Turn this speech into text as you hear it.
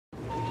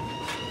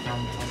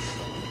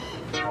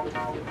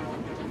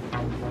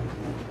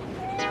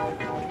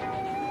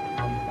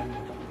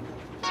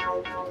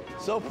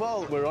So,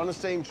 Paul, we're on a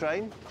steam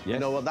train. Yes. You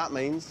know what that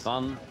means?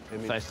 Fun,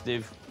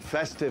 festive.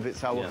 Festive,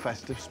 it's our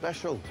festive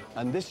special.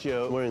 And this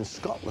year, we're in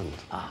Scotland.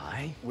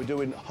 Aye. We're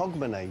doing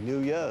Hogmanay, New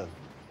Year.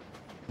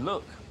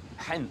 Look,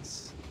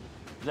 hence,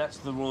 that's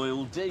the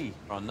Royal D.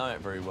 I know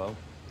it very well.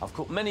 I've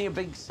caught many a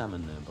big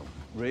salmon there, Bob.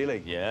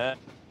 Really? Yeah.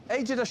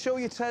 Hey, did I show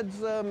you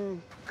Ted's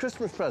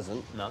Christmas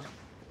present? No.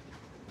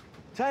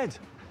 Ted,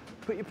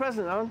 put your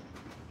present on.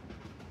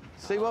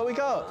 See what we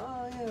got?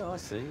 Oh, yeah, I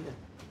see.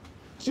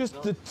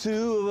 Just the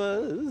two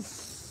of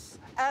us.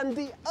 And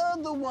the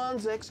other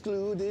one's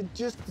excluded,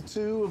 just the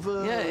two of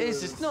us. Yeah, it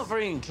is. It's not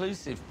very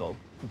inclusive, Bob.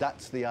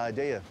 That's the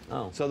idea.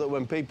 Oh. So that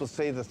when people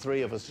see the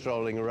three of us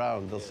strolling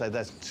around, they'll say,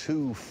 there's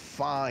two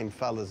fine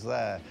fellas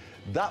there.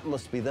 That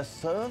must be the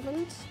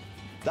servants.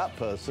 That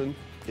person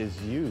is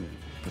you.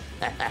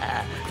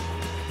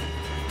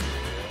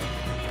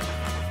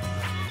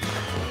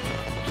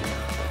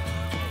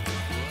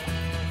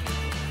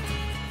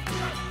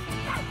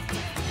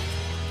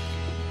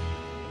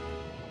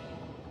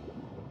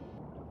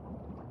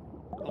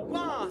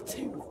 One,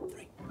 two,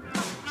 three.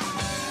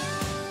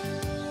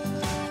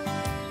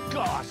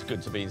 God, it's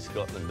good to be in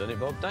Scotland, isn't it,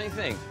 Bob? Don't you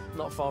think?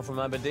 Not far from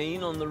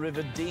Aberdeen, on the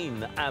River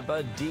Dean.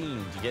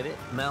 Aberdeen, do you get it?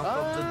 Mouth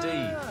of the Dee.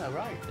 Ah,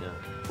 right. Yeah.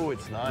 Oh,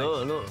 it's nice.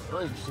 Look,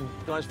 there's some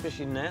guys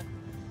fishing now.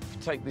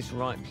 Take this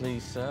right,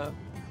 please, sir.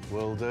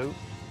 Will do.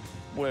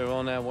 We're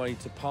on our way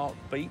to Park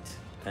Beat,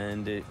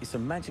 and it's a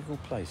magical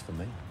place for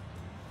me.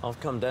 I've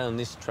come down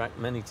this track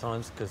many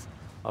times because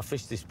I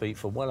fished this beat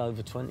for well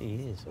over 20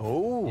 years.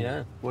 Oh,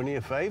 yeah. One of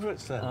your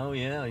favourites, then? Oh,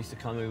 yeah. I used to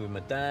come here with my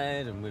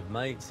dad and with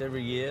mates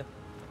every year,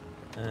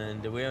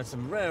 and we had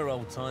some rare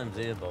old times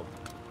here, Bob.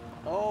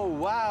 Oh,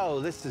 wow,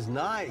 this is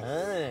nice.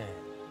 Ah.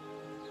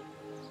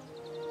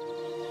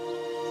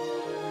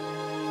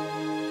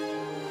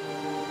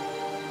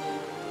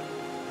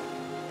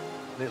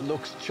 It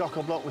looks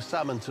chock-a-block with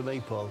salmon to me,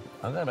 Paul.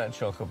 I don't know about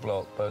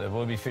chock-a-block, but there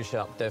will be fish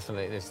up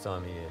definitely this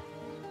time of year.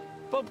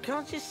 Bob, can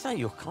I just say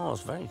your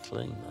car's very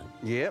clean,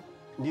 mate? Yep.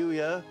 New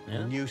year,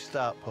 Yeah. new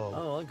start, Paul.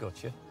 Oh, I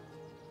got you.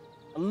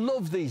 I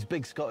love these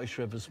big Scottish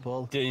rivers,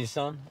 Paul. Do you,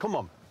 son? Come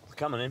on.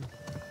 Come on in.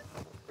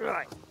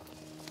 Right.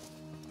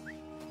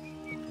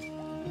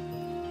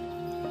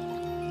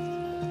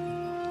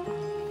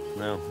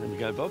 Now, there we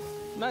go, Bob.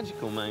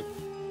 Magical, mate.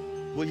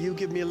 Will you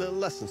give me a little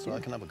lesson so I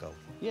can have a go?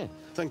 Yeah.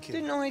 Thank you.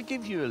 Didn't I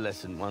give you a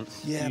lesson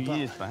once? Yeah, a few but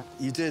years back?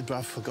 you did, but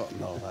I've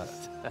forgotten all that.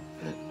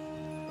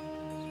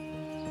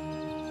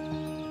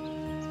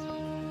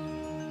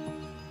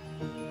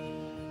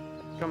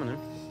 Come on in.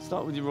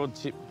 Start with your rod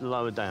tip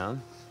lower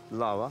down.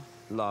 Lower,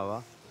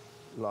 lower,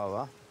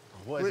 lower.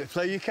 What is it?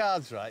 Play your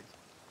cards right.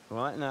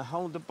 Right, now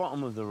hold the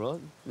bottom of the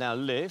rod. Now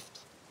lift.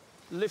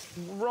 Lift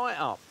right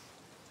up.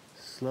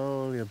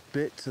 Slowly, a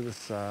bit to the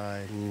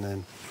side, and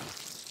then...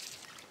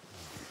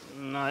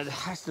 No, it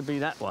has to be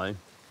that way.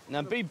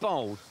 Now be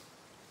bold.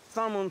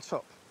 Thumb on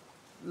top.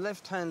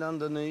 Left hand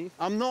underneath.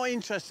 I'm not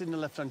interested in the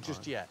left hand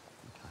just yet.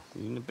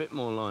 You need a bit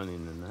more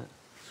lining than that.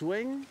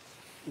 Swing,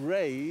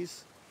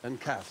 raise, and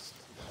cast.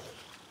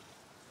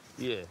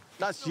 Yeah.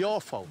 That's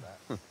your fault,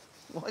 that.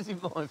 Why is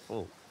it my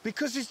fault?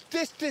 Because it's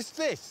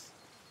this.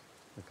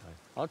 Okay.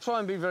 I'll try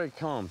and be very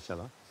calm,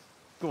 shall I?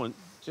 Go on,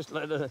 just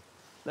let it...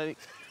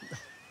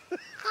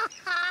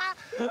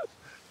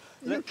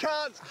 You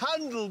can't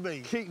handle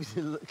me. Keep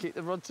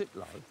the rod tip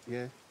low.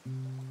 Yeah.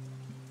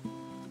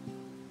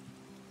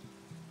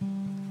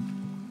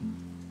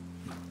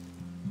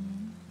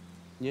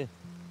 Yeah.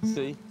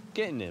 See?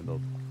 Get in there,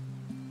 Bob.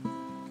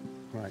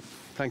 Right.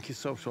 Thank you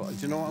so much.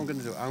 Do you know what I'm going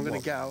to do? I'm going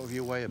to get out of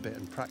your way a bit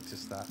and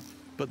practice that.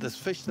 But there's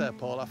fish there,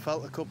 Paul. I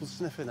felt a couple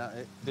sniffing at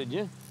it. Did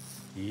you?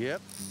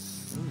 Yep.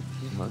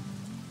 Oh,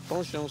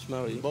 bon chance,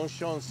 Marie. Bon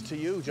chance to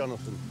you,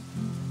 Jonathan.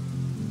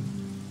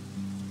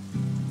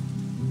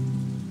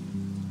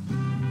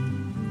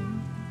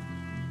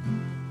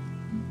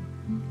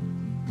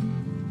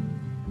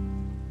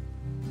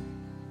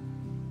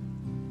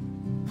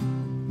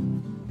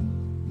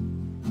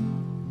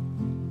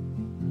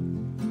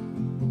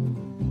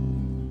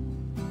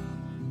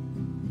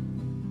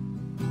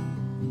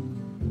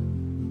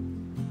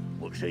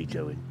 What's he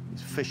doing?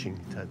 He's fishing,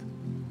 Ted.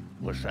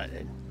 What's that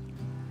then?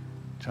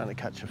 Trying to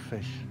catch a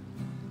fish.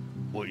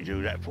 What you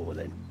do that for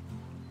then?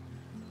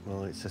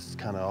 Well, it's just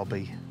kind of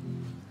hobby.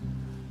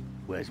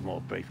 Where's my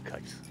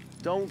briefcase?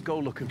 Don't go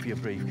looking for your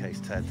briefcase,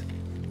 Ted.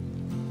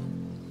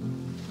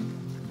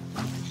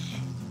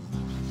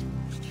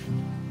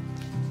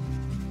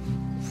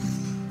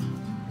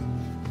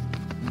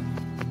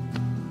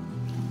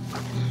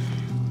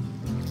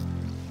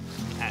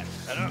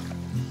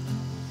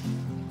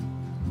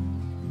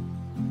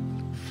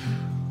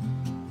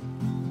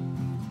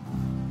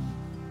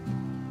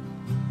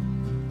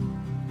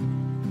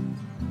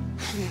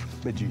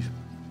 Midges.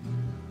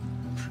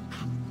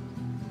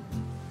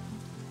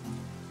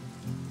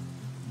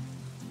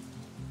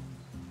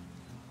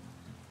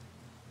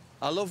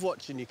 I love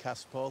watching you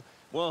cast, Paul.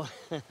 Well,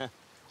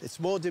 It's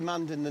more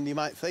demanding than you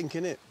might think,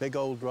 innit? Big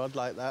old rod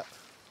like that.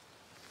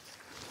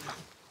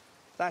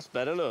 That's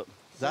better, look.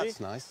 That's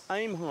See? nice.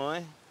 Aim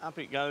high, up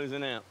it goes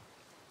and out.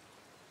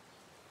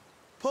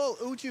 Paul,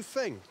 who do you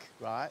think,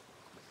 right,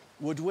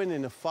 would win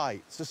in a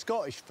fight? It's a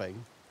Scottish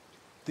thing.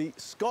 The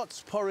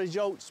Scots porridge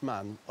oats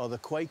man or the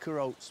Quaker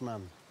oats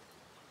man?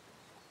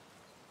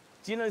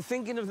 Do you know,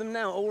 thinking of them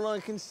now, all I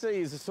can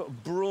see is a sort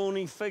of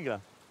brawny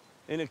figure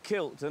in a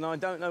kilt, and I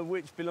don't know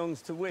which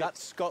belongs to which.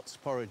 That's Scots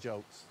porridge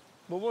oats.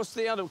 Well, what's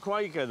the other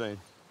Quaker, then?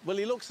 Well,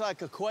 he looks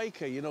like a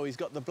Quaker, you know, he's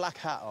got the black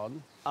hat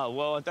on. Oh,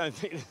 well, I don't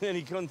think there's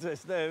any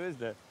contest there, is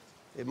there?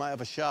 It might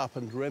have a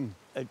sharpened rim.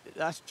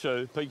 That's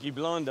true, Peaky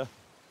Blinder.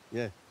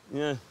 Yeah.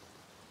 Yeah.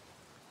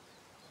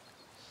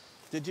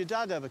 Did your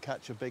dad ever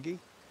catch a biggie?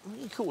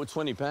 He caught a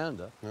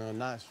 20-pounder. Oh,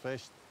 nice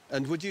fish.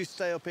 And would you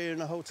stay up here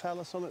in a hotel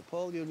or something,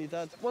 Paul, you and your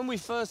dad? When we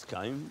first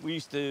came, we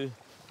used to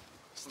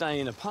stay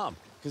in a pub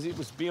because it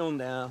was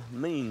beyond our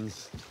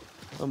means,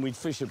 and we'd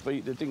fish a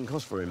beat that didn't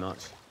cost very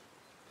much.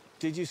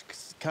 Did you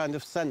kind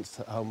of sense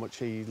how much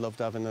he loved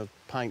having a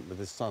pint with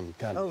his son?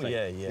 Kind of thing?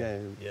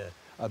 yeah.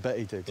 I bet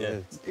he did, yeah.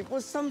 It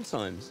was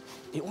sometimes,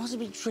 it was a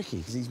bit tricky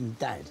because he's my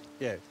dad.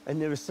 Yeah.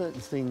 And there are certain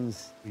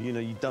things, you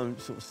know, you don't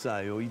sort of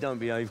say, or you don't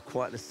behave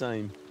quite the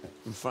same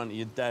in front of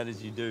your dad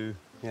as you do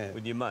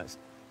with your mates.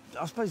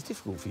 I suppose it's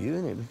difficult for you,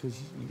 isn't it? Because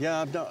you...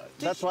 Yeah, I've not,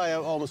 that's why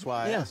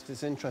I asked.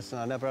 It's interesting.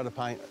 I never had a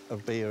pint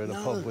of beer in a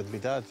pub with my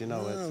dad, you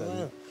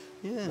know.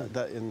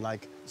 That in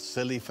like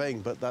silly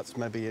thing, but that's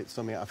maybe it's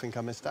something I think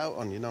I missed out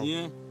on, you know.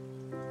 Yeah.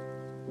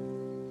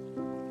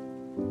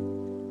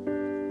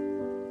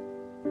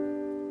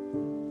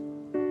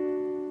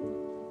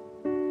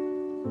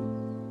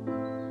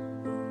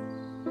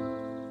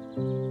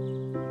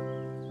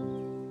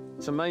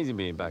 It's amazing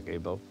being back here,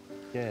 Bob.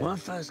 Yeah. When I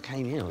first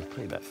came here, I was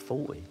probably about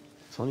 40,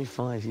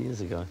 25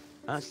 years ago.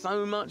 And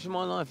so much of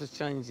my life has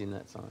changed in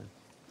that time.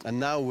 And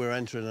now we're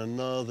entering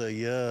another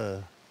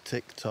year.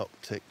 Tick-tock,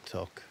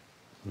 tick-tock.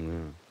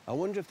 Mm. I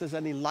wonder if there's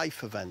any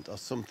life event or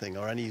something,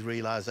 or any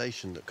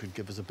realisation that could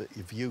give us a bit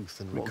of youth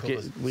and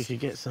recover. We could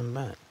get some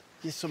back.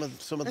 Yeah, some of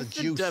the If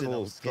juice the in our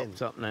devil's skin.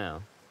 popped up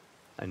now,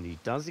 and he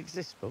does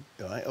exist, Bob,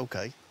 All right,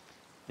 OK.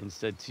 and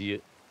said to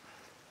you,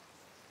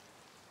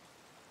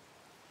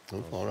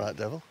 Oh, all right,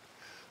 devil.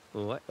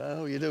 all right,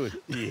 How are you doing?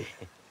 yeah,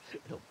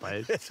 not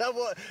bad. Is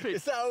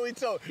that how we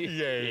talk?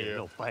 Yeah,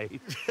 not bad.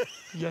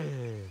 Yeah,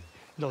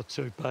 not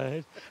too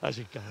bad as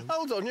it goes.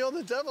 Hold on, you're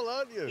the devil,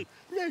 aren't you?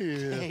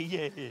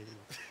 Yeah.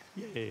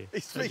 He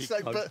speaks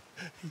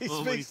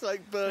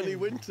like Bernie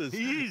Winters.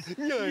 He is.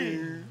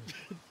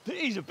 Yeah.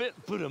 He's a bit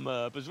put 'em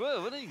up as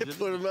well, isn't he?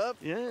 Put him up.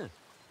 Yeah.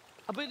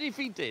 I bet if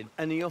he did,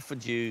 and he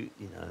offered you,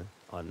 you know,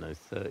 I don't know,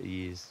 30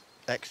 years.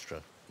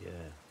 Extra. Yeah,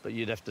 but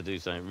you'd have to do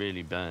something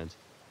really bad.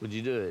 Would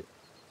you do it?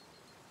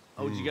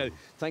 Or would you go,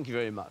 thank you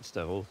very much,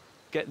 devil.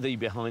 Get thee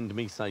behind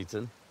me,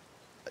 Satan.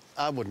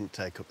 I wouldn't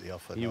take up the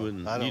offer. You no.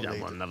 wouldn't. I You don't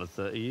need want it. another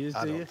 30 years,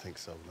 I do you? don't think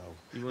so,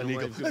 no. You And want you to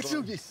go, wave that's goodbye?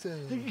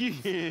 what you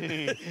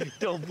say. Yeah.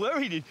 Don't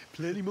worry, there's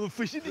plenty more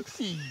fish in the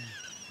sea.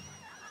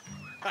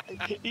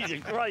 He's a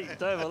great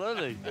devil,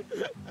 isn't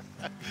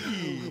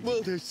he?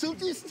 Well, there's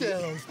something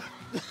still.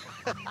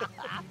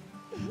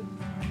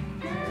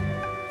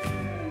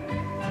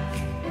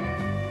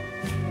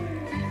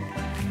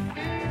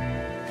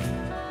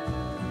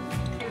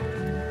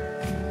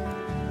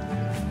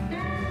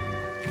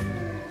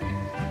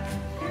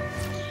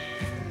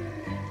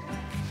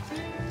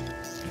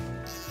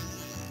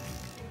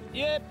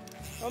 Yep,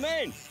 I'm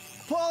in.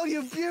 Paul,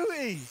 you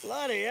beauty.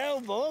 Bloody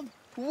hell, Bob.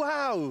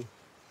 Wow.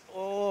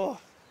 Oh,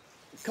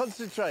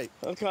 Concentrate.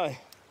 okay.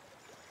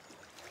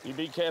 You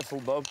be careful,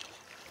 Bob.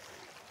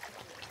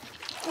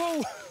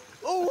 Whoa!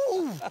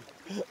 Oh!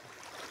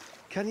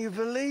 Can you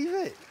believe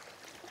it?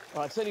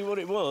 I tell you what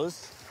it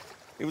was.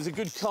 It was a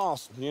good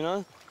cast, you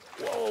know?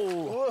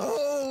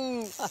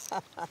 Whoa!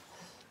 Whoa!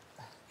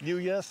 New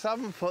Year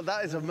salmon pot,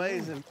 that is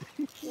amazing.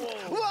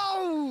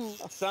 Whoa!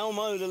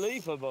 Salmo the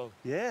leafer, Bob.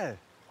 Yeah.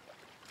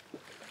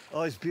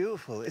 Oh, it's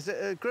beautiful. Is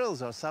it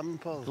grills or salmon,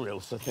 Paul?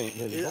 Grills, I think.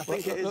 Really. I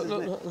think it is,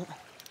 isn't it? Look.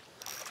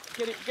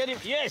 Get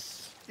it,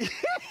 yes!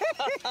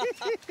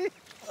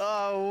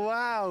 Oh,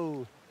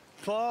 wow.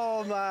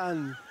 Poor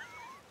man.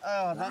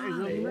 Oh, that is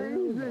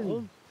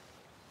amazing.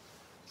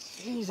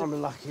 Jeez,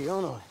 I'm lucky,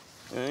 aren't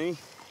I? Eh?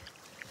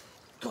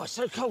 God, it's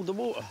so cold, the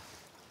water.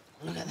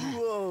 Look at that.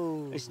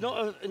 Whoa. It's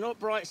not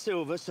bright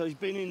silver, so he's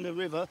been in the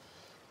river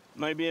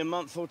maybe a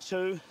month or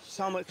two.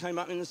 Summer came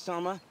up in the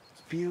summer.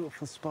 It's a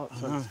beautiful spot,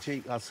 so it's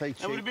cheap. I'll say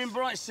cheap. It would have been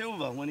bright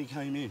silver when he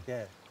came in.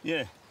 Yeah.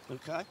 Yeah.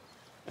 Okay.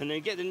 And then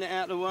get the net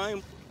out of the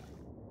way.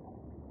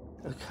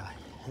 Okay.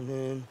 And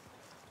then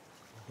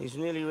he's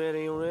nearly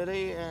ready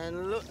already.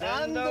 And look.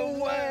 And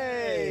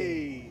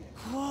away!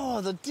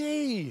 Whoa, the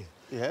D.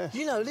 Yeah.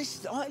 You know,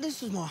 this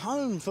was my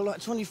home for like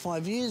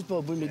 25 years,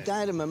 Bob, with my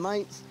dad and my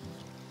mates.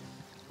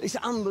 It's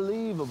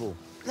unbelievable.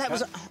 That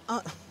was...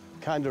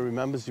 Kind of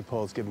remembers you,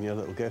 Paul's giving you a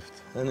little gift.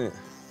 Isn't it?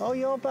 Oh,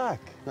 you're back.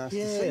 Nice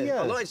to see you.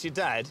 I liked your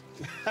dad.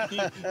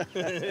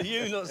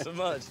 you not so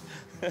much.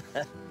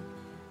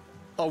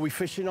 Are we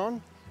fishing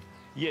on?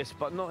 Yes,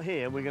 but not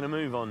here. We're going to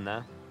move on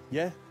now.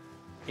 Yeah?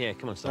 Yeah,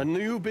 come on, A son.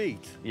 new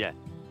beat. Yeah.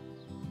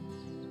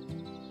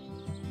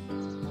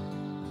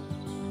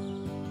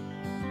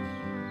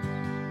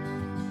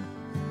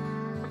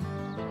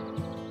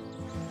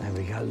 There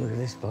we go. Look at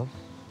this, Bob.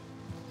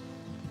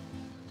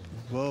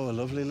 Whoa, a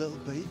lovely little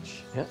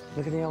beach. Yeah,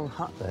 look at the old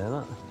hut there,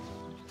 look.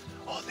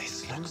 Oh,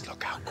 this looks,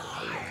 look how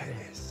quiet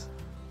it is.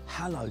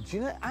 Hallowed. Do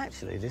you know,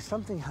 actually, there's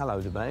something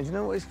hallowed about it. Do you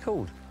know what it's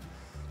called?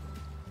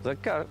 The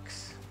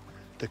Kirks.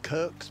 The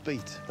Kirk's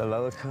beat. The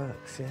Lower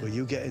Kirks, yeah. Will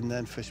you get in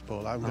then,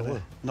 Fishbowl? I'm going will.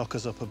 to knock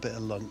us up a bit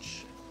of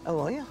lunch. Oh,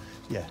 are you?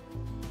 Yeah.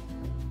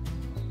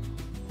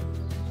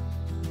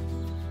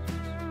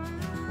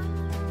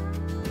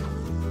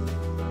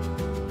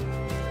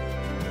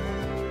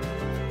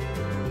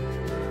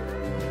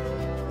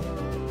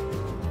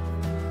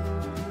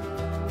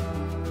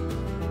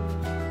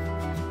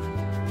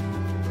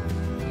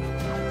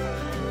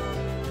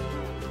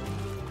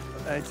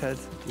 Hey, Ted.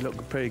 You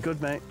look pretty good,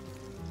 mate.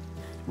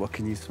 What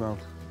can you smell?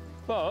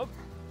 Bob,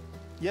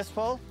 Yes,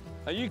 Paul?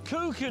 are you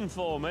cooking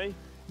for me?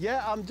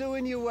 Yeah, I'm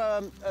doing you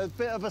a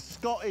bit of a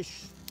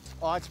Scottish...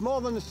 Oh, it's more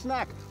than a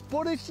snack,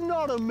 but it's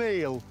not a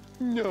meal.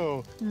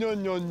 No, no,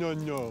 no, no,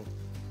 no.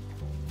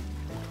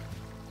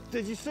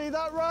 Did you see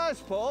that rise,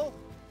 Paul?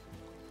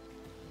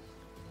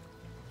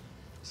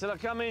 Shall I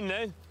come in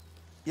then?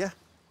 Yeah.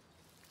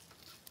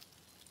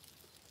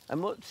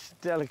 And what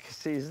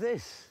delicacy is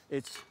this?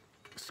 It's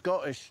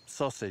Scottish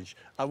sausage,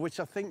 which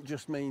I think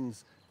just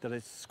means that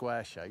it's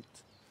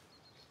square-shaped.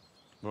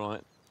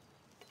 Right.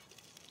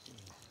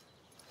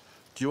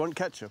 Do you want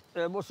ketchup?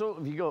 What sort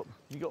have you got?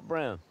 You got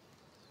brown?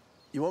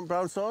 You want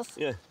brown sauce?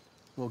 Yeah.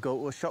 We'll go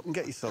to a shop and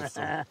get yourself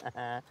some.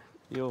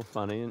 You're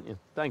funny, aren't you?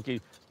 Thank you.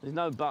 There's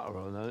no butter,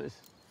 I notice.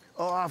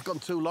 Oh, I've gone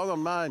too long on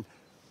mine,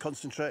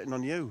 concentrating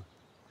on you.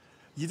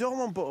 You don't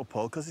want butter,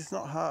 Paul, because it's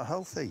not heart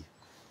healthy.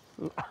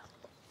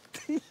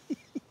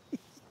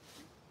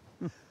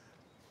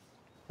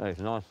 That's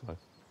nice, though.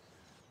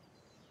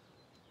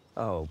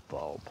 Oh,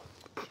 Bob.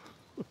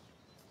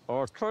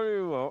 I'll tell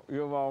you what,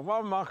 you are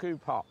one lucky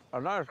pup,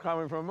 and that's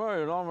coming from me,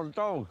 and I'm a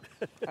dog.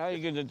 How are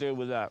you going to deal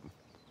with that?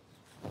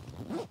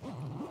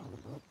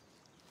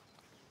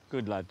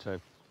 Good lad, Ted.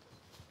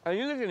 Are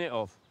you licking it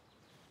off?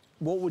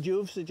 What would you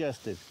have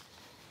suggested?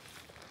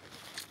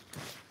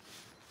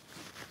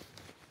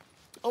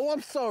 Oh,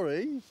 I'm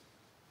sorry.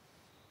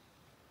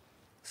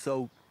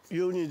 So,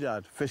 you and your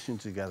dad fishing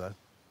together.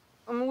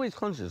 I'm always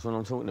conscious when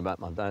I'm talking about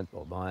my dad,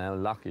 Bob, by how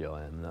lucky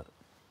I am that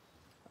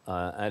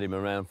I had him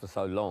around for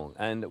so long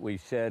and that we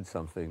shared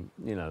something,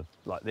 you know,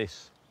 like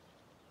this,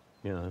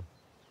 you know.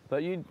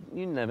 But you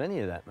didn't have any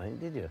of that, mate,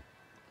 did you?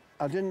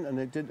 I didn't, and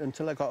it did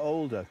until I got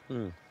older.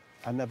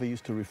 I never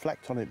used to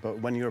reflect on it, but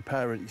when you're a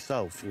parent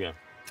yourself, Yeah.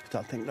 you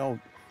start thinking, oh,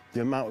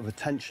 the amount of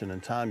attention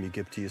and time you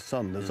give to your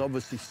son, there's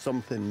obviously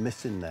something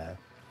missing there.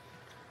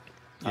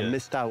 I Yeah.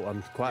 missed out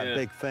on quite a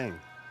big thing.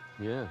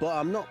 Yeah. But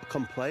I'm not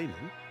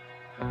complaining.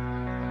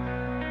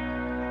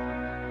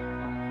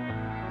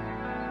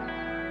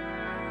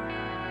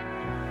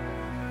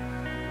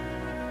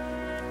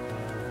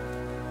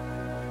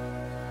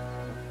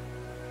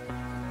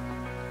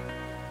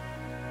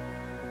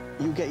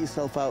 You get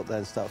yourself out there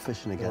and start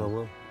fishing again. I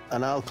will.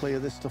 And I'll clear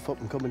this stuff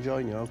up and come and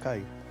join you,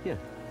 OK? Yeah.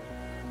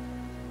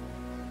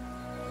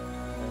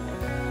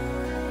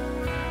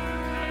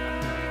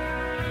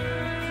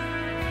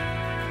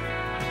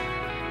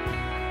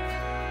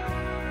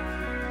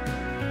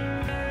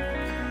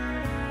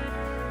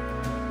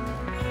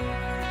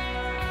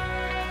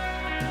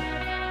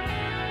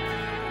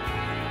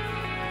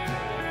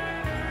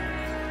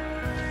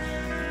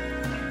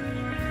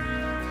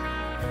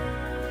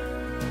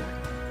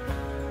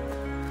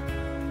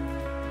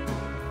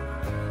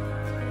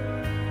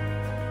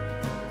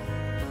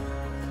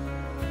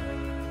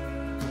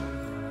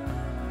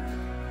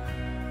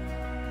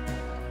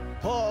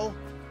 Paul,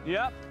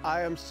 Yep.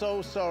 I am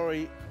so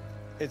sorry.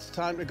 It's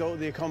time to go to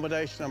the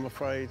accommodation, I'm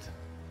afraid.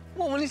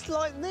 Well, when it's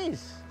like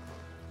this,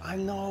 I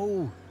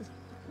know.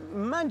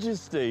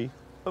 majesty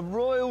of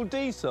Royal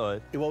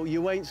Deeside. Well,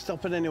 you ain't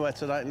stopping anywhere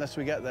tonight unless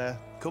we get there.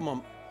 Come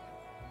on.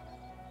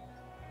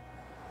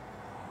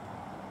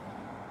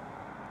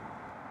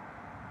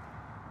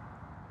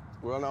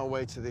 We're on our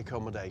way to the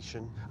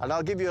accommodation, and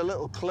I'll give you a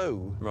little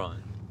clue. Right.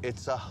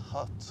 It's a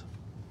hut.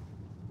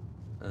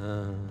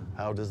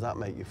 How does that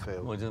make you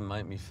feel? Well, it doesn't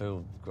make me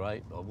feel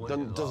great. But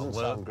Doesn't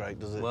sound great,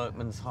 does it?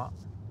 Workman's hut,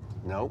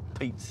 No,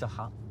 pizza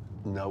hut.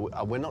 no,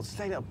 we're not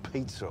staying at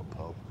Pizza Hut,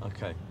 Paul.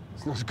 Okay.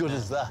 It's not as good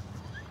as that.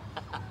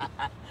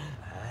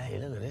 Hey,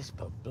 look at this,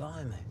 Bob.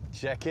 Blimey.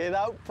 Check it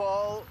out,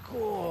 Paul.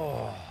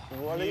 Oh,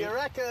 What do you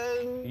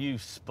reckon? you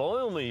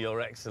spoil me,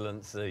 Your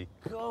Excellency.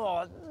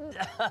 God,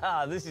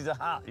 this is a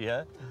hut,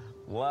 yeah?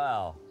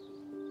 Wow.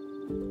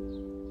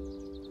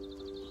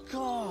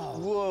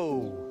 God.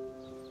 Whoa.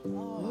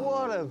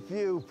 What a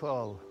view,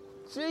 Paul.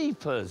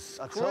 Jeepers.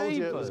 I told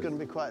you it was creepers. going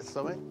to be quite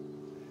something.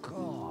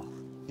 God.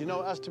 You know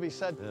what has to be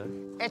said?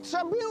 Yeah. It's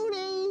a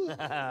beauty!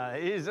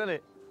 It is, isn't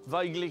it?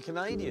 Vaguely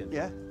Canadian.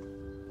 Yeah.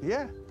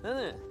 Yeah. Isn't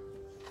it?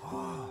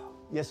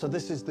 Yeah, so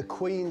this is the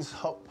Queen's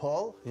Hut,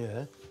 Paul.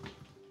 Yeah.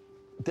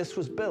 This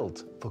was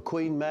built for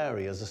Queen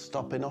Mary as a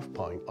stopping-off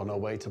point on her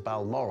way to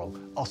Balmoral,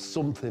 or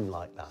something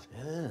like that.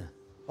 Yeah.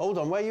 Hold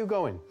on, where are you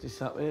going? Just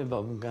up here,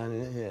 Bob. I'm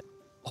going in here.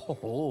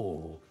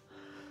 Oh.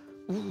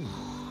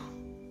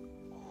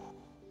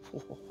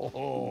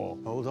 Oh.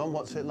 Hold on,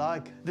 what's it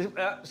like?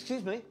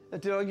 Excuse me.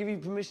 Did I give you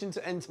permission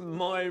to enter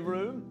my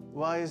room?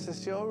 Why is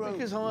this your room?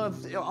 Because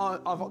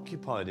I've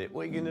occupied it.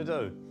 What are you going to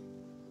do?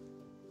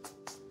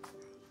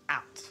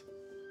 Out.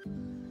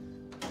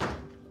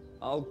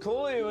 I'll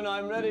call you when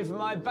I'm ready for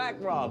my back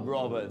rub,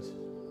 Robert.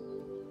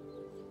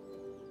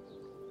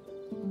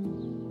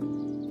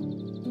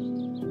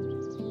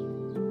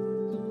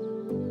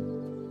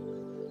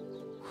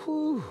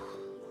 Whew.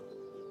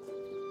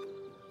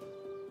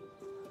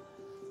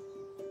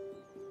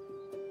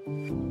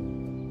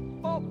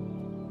 Bob!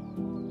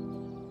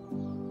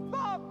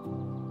 Bob!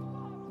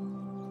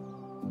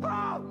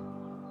 Bob!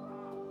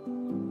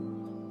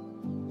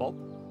 Bob?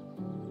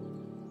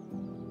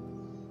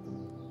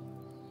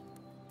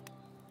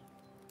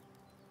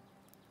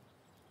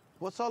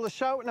 What's all the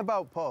shouting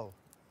about, Paul?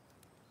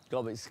 Got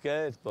a bit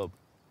scared, Bob.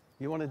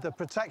 You wanted the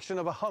protection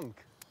of a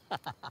hunk.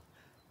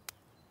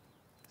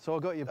 So I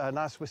got you a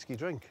nice whiskey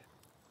drink.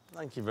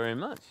 Thank you very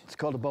much. It's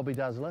called a Bobby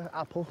Dazzler,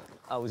 apple.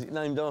 Oh, was it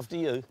named after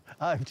you?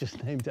 I've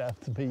just named it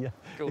after me, yeah.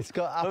 Cool. It's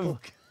got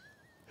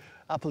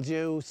apple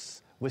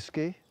juice,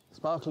 whiskey,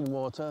 sparkling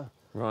water,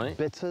 Right.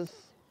 bitters.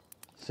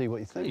 See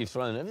what you think. You've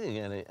thrown everything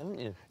at it, haven't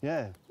you?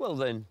 Yeah. Well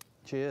then.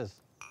 Cheers.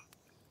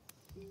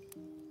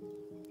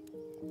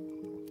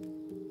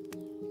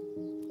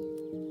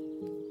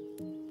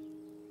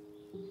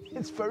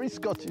 It's very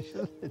Scottish,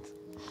 isn't it?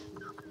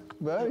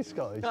 Very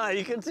Scottish. Ah,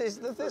 you can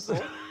taste the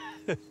thistle.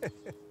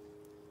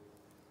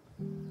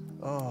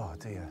 Oh,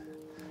 dear.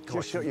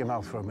 Just shut your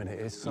mouth for a minute.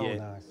 It's so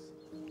nice.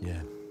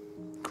 Yeah,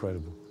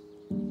 incredible.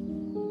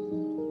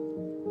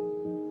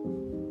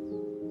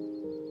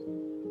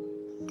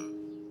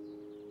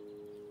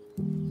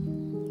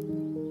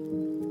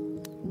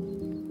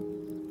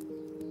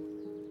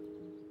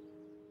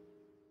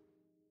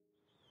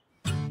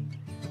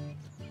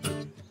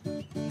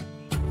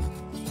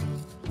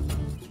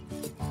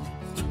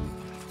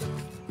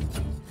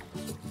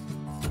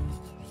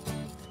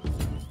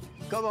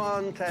 Come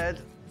on, Ted.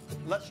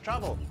 Let's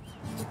travel.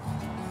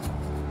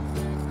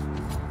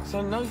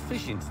 So no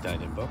fishing today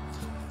then, Bob?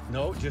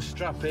 No, just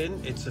strap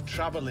in. It's a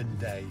travelling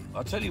day.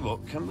 I'll tell you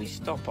what, can we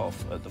stop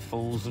off at the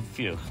Falls of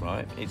Fiuch,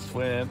 right? It's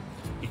where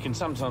you can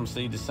sometimes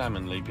see the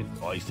salmon leaping.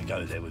 I used to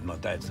go there with my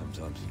dad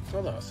sometimes.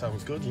 Well, that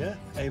sounds good, yeah.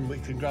 And we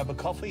can grab a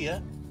coffee,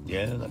 yeah?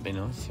 Yeah, that'd be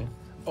nice, yeah.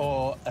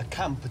 Or a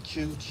camper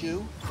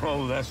choo-choo.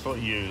 Oh, that's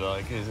what you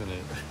like, isn't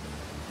it?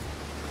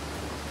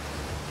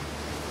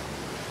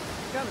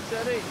 Come,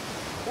 Teddy.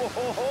 Whoa!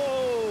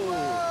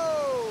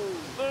 Whoa!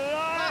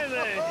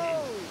 Blimey!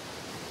 Whoa!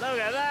 Look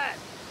at that!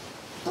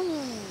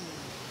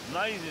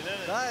 Amazing, isn't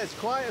it? That is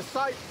quite a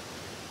sight.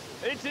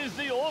 It is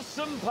the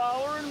awesome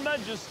power and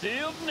majesty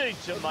of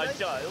nature, my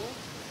child.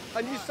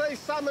 And you say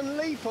salmon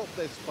leap up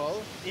this,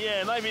 Paul?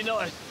 Yeah, maybe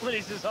not when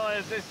it's as high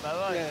as this,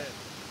 though, eh? Yeah.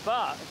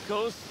 But, of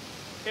course,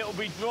 it'll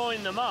be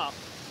drawing them up.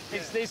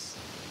 It's this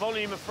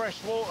volume of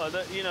fresh water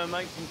that, you know,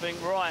 makes them think,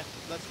 right.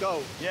 Let's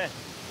go. Yeah.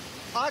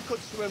 I could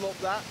swim up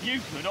that. You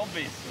could,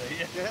 obviously.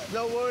 Yeah,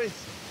 no worries.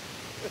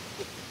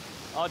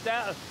 I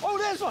doubt it. Oh,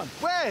 there's one.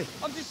 Where?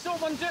 I just saw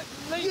one.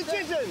 You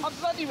didn't. I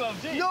bloody well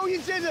did. No,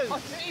 you didn't. I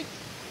did.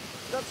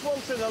 That's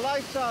once in a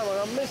lifetime and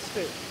I missed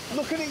it.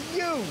 Looking at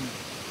you.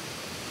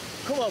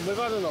 Come on, we've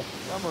had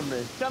enough. Come on,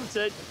 then. Come,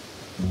 Ted.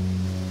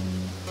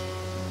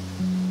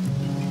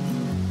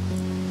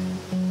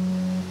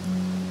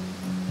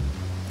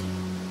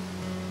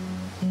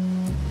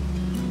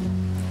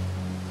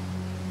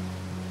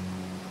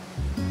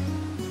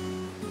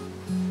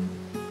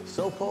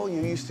 So, Paul,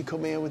 you used to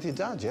come here with your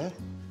dad, yeah?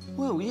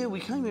 Well, yeah, we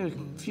came here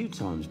a few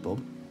times, Bob.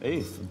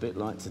 If, a bit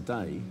like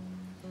today,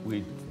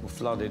 we were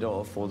flooded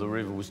off or the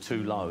river was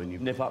too low and you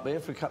nip up here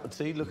for a cup of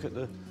tea, look at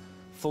the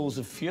Falls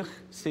of Fiuch,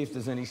 see if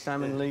there's any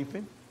salmon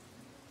leaping.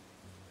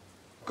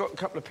 Got a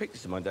couple of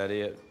pictures of my dad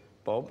here,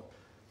 Bob,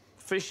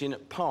 fishing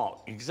at park,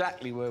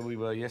 exactly where we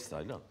were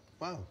yesterday, look.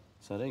 Wow.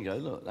 So there you go,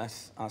 look,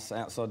 that's us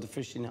outside the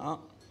fishing hut.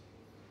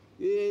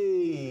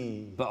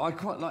 Yay. But I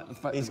quite like the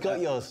fact He's got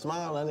your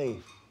smile, hasn't he?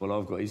 Well,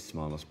 I've got his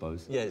smile, I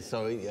suppose. Yeah,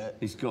 sorry, yeah.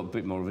 He's got a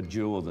bit more of a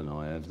jaw than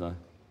I have, though.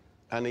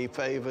 And he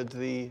favoured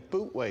the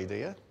boot wader,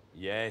 yeah?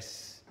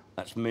 Yes.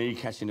 That's me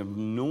catching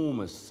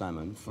enormous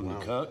salmon from the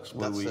Kirks.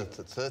 Where That's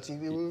a 30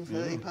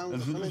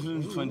 pounds or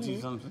something?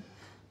 20 something.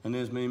 And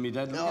there's me and my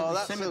dad. Oh,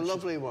 that's a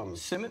lovely one.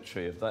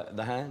 Symmetry of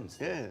the hands.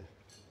 Yeah.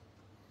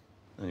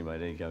 Anyway,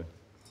 there you go.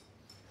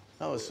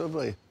 Oh, it's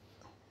lovely.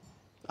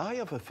 I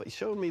have he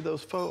showed me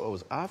those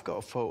photos. I've got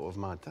a photo of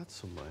my dad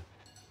somewhere.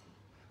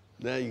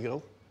 There you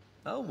go.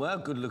 Oh, well,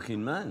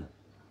 good-looking man.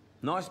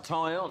 Nice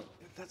tie on.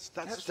 That's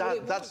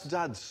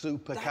Dad's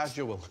super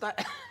casual.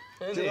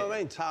 Do you know what I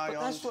mean? Tie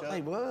on. That's what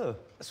they were.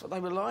 That's what they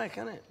were like,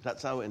 isn't it?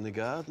 That's out in the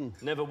garden.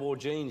 Never wore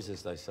jeans,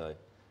 as they say.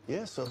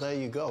 Yeah, so there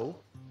you go.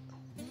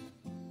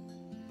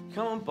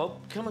 Come on,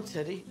 Bob. Come on,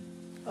 Teddy.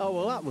 Oh,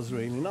 well, that was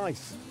really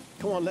nice.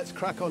 Come on, let's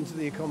crack on to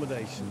the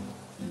accommodation.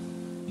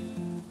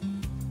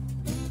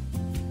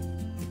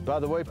 By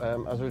the way,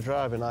 as we're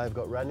driving, I've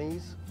got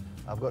Rennie's,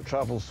 I've got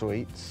travel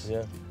suites,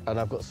 and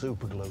I've got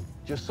super glue.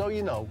 Just so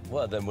you know.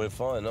 Well, then we're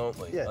fine, aren't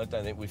we? Yeah. I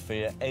don't think we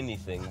fear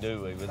anything,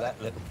 do we, with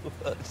that little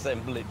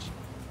assemblage?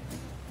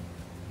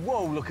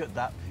 Whoa, look at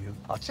that view.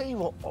 I'll tell you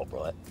what, Bob,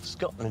 right?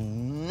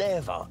 Scotland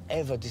never,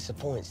 ever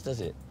disappoints,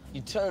 does it? You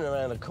turn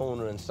around a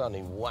corner and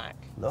suddenly whack.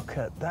 Look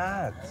at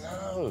that. I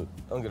know.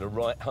 I'm going to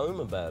write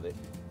home about it.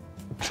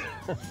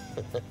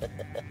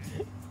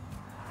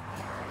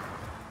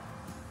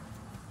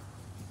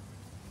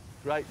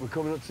 Right, we're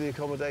coming up to the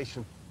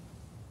accommodation.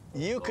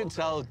 You can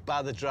tell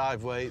by the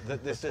driveway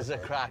that this is a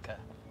cracker.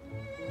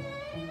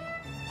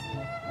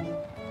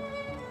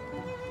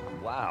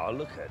 Wow,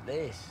 look at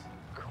this.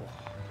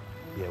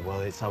 Yeah,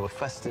 well, it's our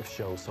festive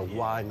show, so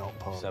why not,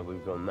 Paul? So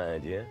we've gone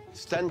mad, yeah?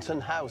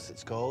 Stenton House,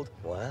 it's called.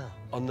 Wow.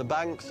 On the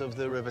banks of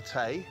the River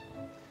Tay.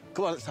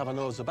 Come on, let's have a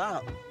nose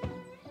about.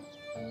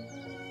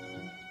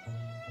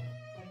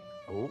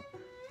 Oh.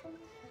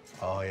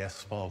 Oh,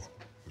 yes, Paul.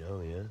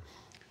 Oh, yeah.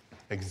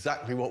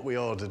 Exactly what we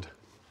ordered.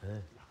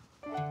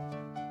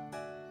 I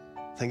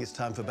think it's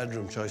time for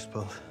bedroom choice,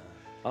 Paul.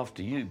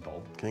 After you,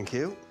 Bob. Thank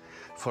you.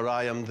 For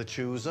I am the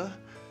chooser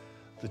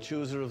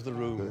of the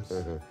rooms.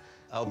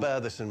 I'll bear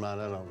this in mind,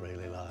 I don't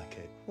really like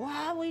it. What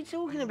are you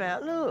talking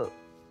about? Look.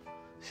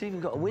 It's even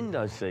got a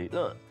window seat,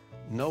 look.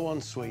 No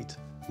ensuite,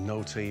 no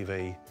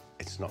TV.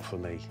 It's not for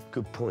me.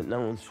 Good point,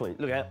 no ensuite.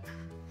 Look out.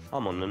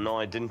 I'm on the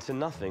nide into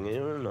nothing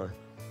here, aren't I?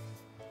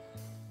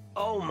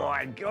 Oh,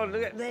 my God,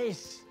 look at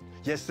this.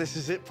 Yes, this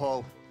is it,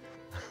 Paul.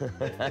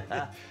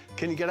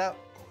 Can you get out?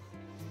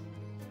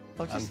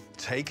 I'm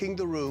taking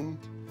the room.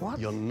 What?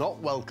 You're not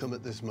welcome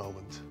at this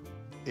moment.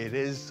 It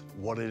is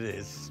what it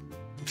is.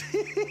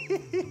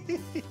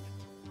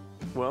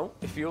 Well,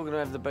 if you're going to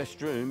have the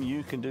best room,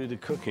 you can do the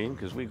cooking,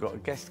 because we've got a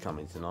guest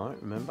coming tonight,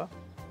 remember?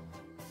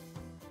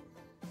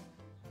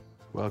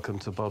 Welcome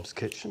to Bob's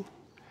Kitchen,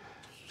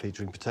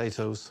 featuring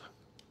potatoes,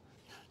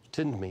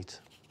 tinned meat,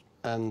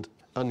 and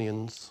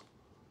onions.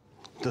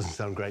 Doesn't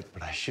sound great,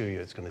 but I assure you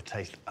it's going to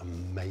taste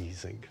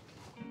amazing.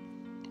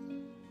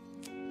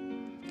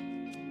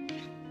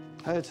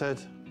 Hey,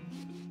 Ted.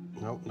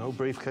 No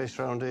briefcase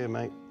round here,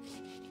 mate.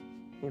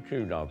 What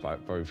you know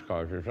about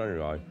briefcases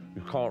anyway?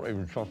 You can't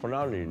even chop an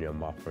onion in your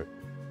muppet.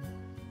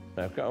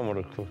 Now, get on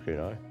with the cooking,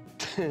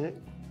 eh?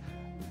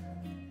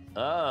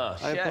 Ah,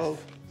 Hey, chef. Paul.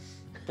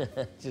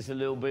 Just a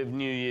little bit of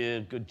New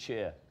Year good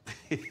cheer.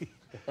 Do you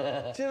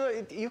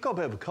know, you've got a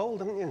bit of a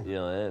cold, haven't you?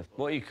 Yeah, I have.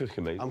 What are you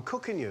cooking me? I'm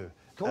cooking you.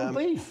 Corned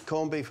beef?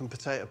 Corned beef and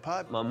potato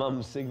pie. My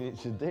mum's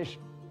signature dish.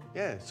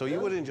 Yeah, so you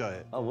would enjoy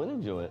it. I will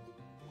enjoy it.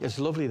 It's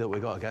lovely that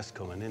we've got a guest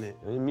coming, isn't it?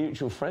 A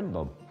mutual friend,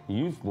 Bob.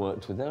 You've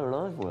worked with her and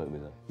I've worked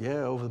with her.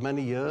 Yeah, over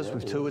many years,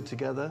 we've toured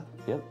together.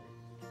 Yep.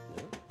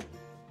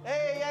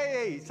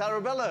 Hey, it's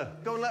Arabella.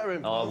 Go and let her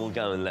in. Oh, I will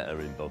go and let her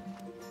in, Bob.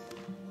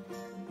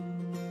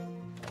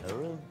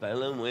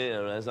 Arabella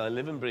Weir, as I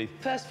live and breathe.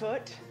 First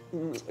foot.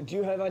 Do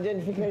you have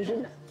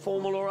identification,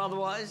 formal or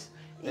otherwise?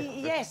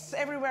 Yes,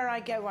 everywhere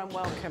I go, I'm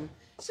welcome.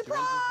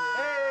 Surprise!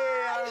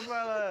 Hey,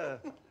 Arabella.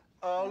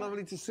 Oh,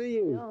 lovely to see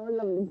you. Oh,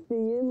 lovely to see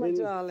you, my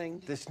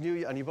darling. This New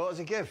Year, and you bought us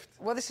a gift.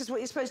 Well, this is what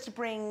you're supposed to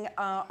bring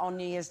on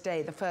New Year's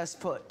Day, the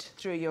first foot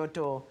through your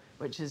door,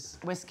 which is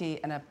whiskey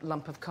and a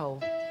lump of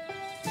coal.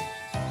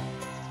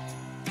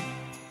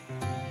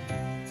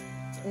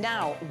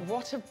 Now,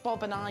 what have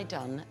Bob and I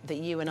done that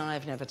you and I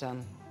have never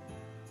done?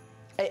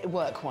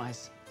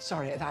 Work-wise.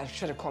 Sorry, I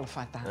should have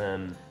qualified that.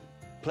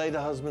 Played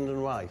a husband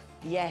and wife.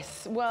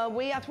 Yes, well,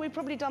 we've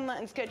probably done that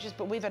in sketches,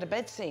 but we've had a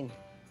bed scene.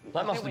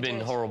 That must have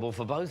been horrible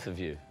for both of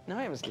you. No,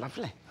 it was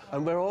lovely.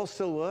 And we're all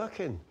still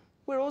working.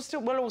 We're all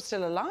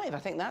still alive. I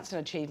think that's an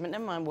achievement.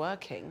 Never mind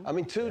working. I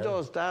mean, two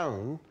doors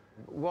down,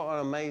 what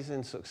an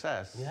amazing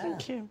success. Yeah.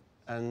 Thank you.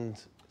 And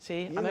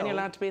See, I'm only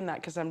allowed to be in that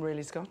because I'm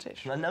really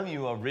Scottish. I know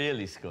you are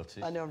really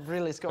Scottish. I know, I'm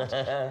really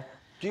Scottish.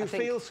 do you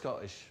feel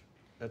Scottish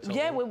at all?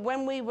 Yeah,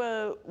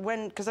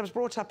 because I was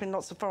brought up in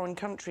lots of foreign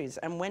countries,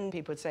 and when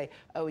people would say,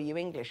 oh, are you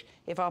English?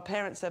 If our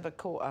parents ever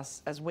caught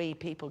us as we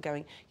people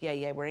going,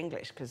 yeah, we're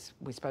English, because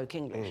we spoke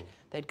English,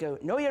 they'd go,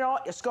 no, you're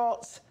not, you're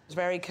Scots. It's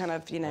very kind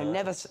of, you know,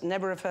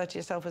 never refer to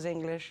yourself as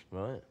English.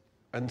 Right.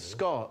 And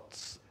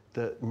Scots,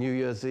 that New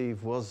Year's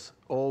Eve was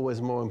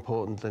always more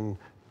important than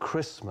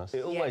Christmas.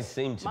 It always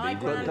seemed to be.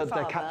 But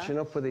they're catching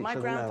up with each My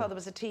other grandfather now.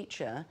 was a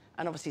teacher,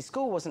 and obviously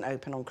school wasn't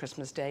open on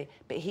Christmas Day,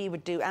 but he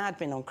would do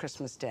admin on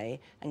Christmas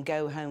Day and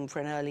go home for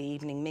an early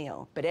evening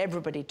meal. But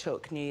everybody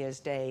took New Year's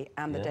Day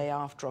and the day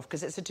after off,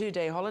 because it's a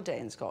two-day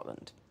holiday in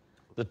Scotland.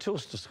 The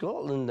tours to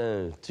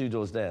Scotland, 2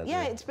 doors down.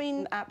 Yeah, it's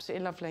been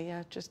absolutely lovely,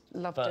 yeah, just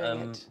love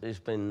doing it. It's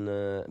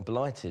been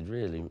blighted,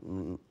 really,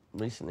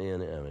 recently,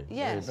 isn't it, Harry?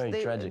 Yes,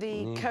 very tragic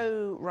the news.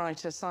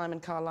 co-writer Simon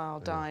Carlyle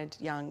died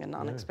young and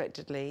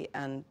unexpectedly,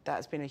 and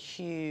that's been a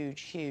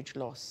huge, huge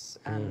loss.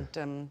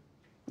 And,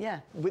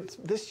 yeah.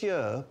 With this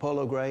year, Paul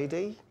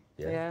O'Grady,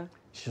 Yeah.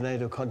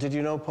 Sinead O'Connor. Did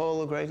you know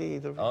Paul O'Grady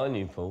either? I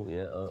knew Paul,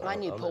 yeah. I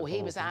knew met Paul.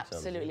 He was a few times,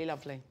 absolutely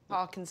lovely.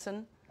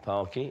 Parkinson.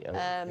 Parky.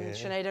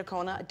 Sinead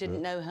O'Connor. I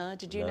didn't know her.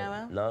 Did you know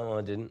her? No,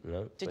 I didn't,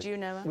 no. Did you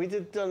know her? We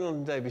did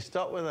Dunlop Day. We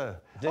stopped with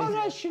her. All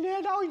right,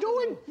 Sinead, how you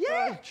doing?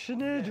 Yeah.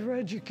 Sinead,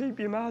 where'd you keep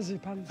your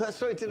marzipan?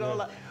 That's right, did all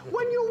that.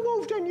 When you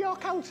moved in your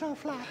council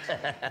flat,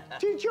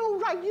 did you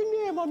write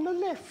your name on the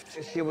lift?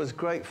 She was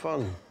great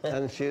fun,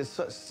 and she is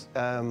such,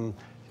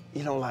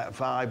 you know, like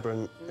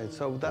vibrant. And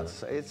so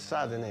it's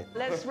sad, isn't it?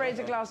 Let's raise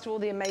a glass to all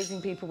the amazing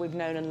people we've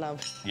known and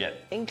loved. Yeah.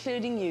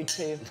 Including you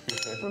two,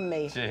 from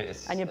me.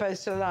 Cheers. And you're both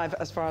still alive,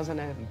 as far as I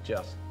know.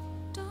 Just.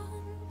 Don't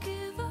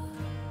give up,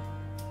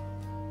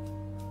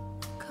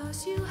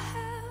 'cause you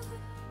have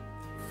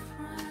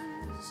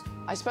friends.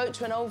 I spoke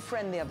to an old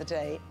friend the other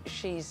day.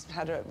 She's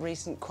had a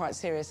recent, quite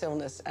serious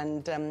illness,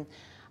 and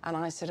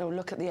I said, oh,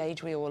 look at the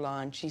age we all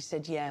are. And she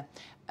said, yeah.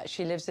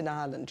 She lives in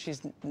Ireland.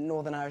 She's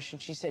Northern Irish, and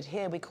she said,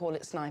 here we call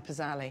it Sniper's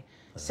Alley.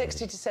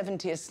 60 to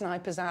 70 is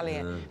Sniper's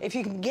Alley. If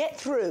you can get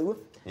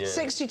through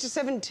 60 to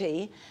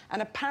 70,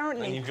 and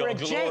apparently And you've for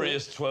got a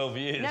glorious 12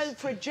 years. No,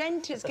 for a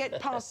gent, it's get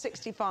past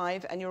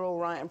 65, and you're all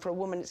right, and for a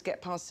woman, it's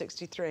get past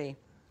 63.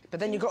 But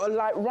then you've got to,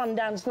 like, run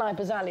down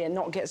Sniper's Alley and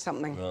not get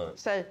something. Right.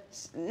 So,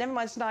 never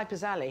mind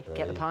Sniper's Alley,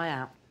 get the pie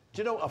out.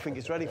 Do you know what? I think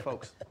it's ready,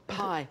 folks.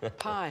 Pie,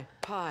 pie,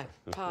 pie,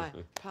 pie,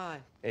 pie.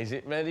 Is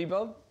it ready,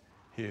 Bob?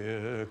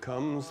 Here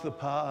comes the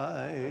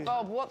pie.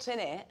 Bob, what's in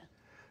it?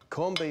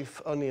 Corned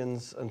beef,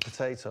 onions, and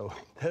potato.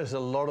 There's a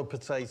lot of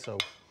potato.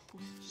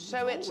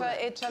 So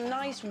it's a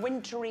nice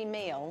wintry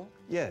meal.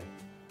 Yeah.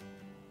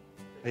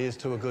 Here's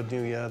to a good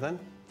new year, then,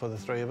 for the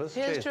three of us.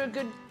 Here's Cheers. to a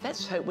good...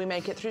 Let's hope we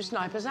make it through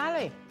Sniper's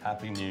Alley.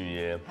 Happy New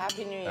Year.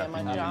 Happy New Year, Happy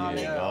my New darling.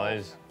 Year,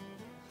 guys.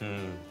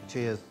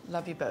 Cheers.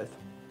 Love you both.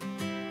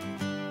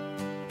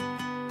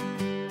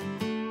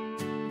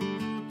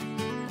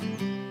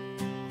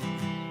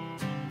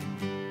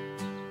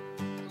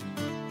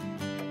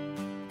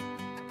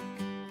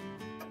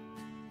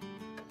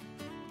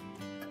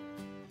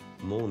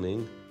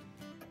 Morning.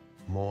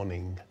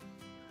 Morning.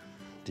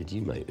 Did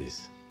you make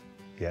this?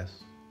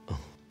 Yes.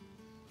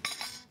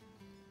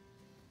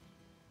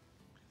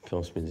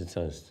 Pass me the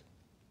toast.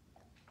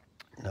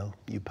 No,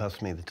 you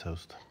pass me the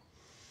toast.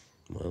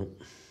 Well,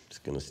 it's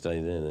going to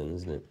stay there then,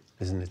 isn't it?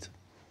 Isn't it?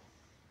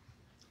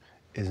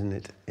 Isn't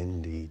it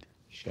indeed?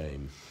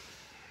 Shame.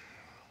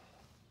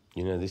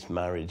 You know, this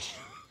marriage,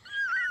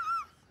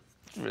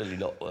 it's really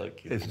not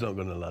working. It's not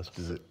going to last,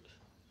 is it?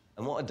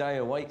 And what a day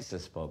awaits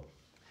us, Bob.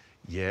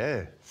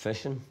 Yeah.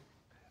 Fishing?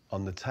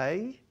 On the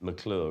Tay,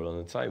 McClure on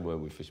the Tay where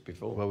we fished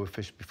before. where we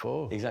fished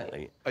before.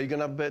 Exactly. Are you going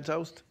to have a bit of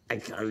toast? I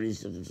can't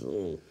reach it at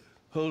all.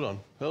 Hold on,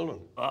 hold on.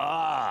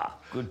 Ah,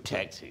 good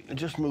tactic. And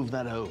just move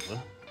that over.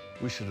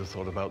 We should have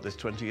thought about this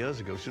 20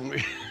 years ago, shouldn't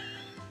we?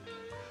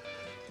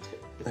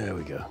 There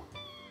we go.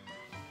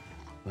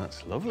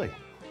 That's lovely.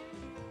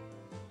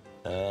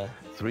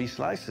 3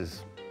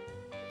 slices.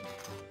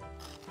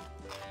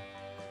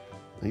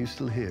 Are you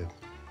still here?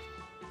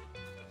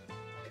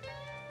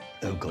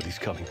 Oh, God, he's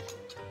coming.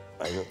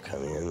 I'm not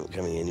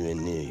coming anywhere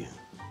near you.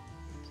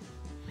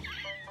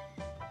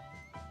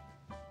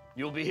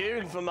 You'll be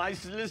hearing from my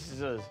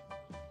solicitors.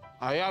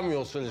 I am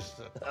your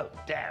solicitor. Oh,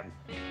 damn.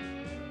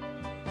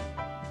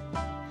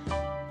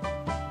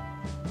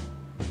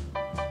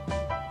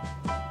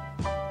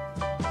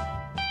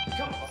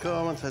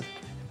 Come on, Ted.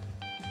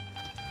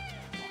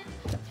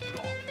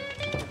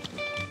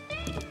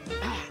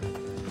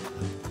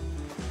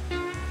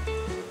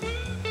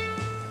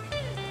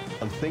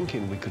 I'm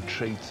thinking we could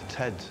treat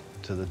Ted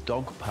to the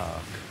dog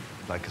park,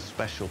 like a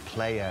special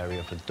play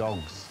area for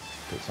dogs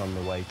that's on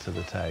the way to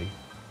the Tay.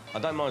 I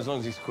don't mind as long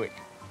as he's quick.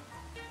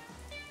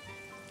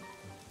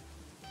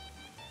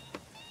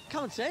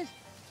 Come on, Ted.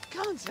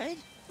 Come on, Ted.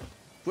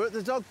 We're at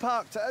the dog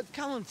park, Ted.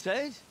 Come on,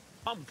 Ted.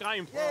 I'm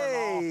game for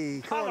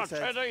Yay! Come on,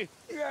 Teddy.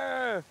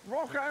 Yeah,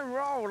 rock and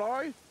roll,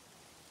 eh?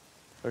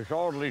 It's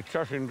hardly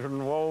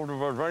Chessington World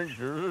of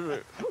Adventures, is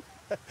it?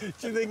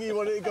 Do you think you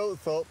wanted to go to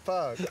Thorpe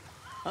Park?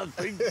 I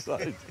think so.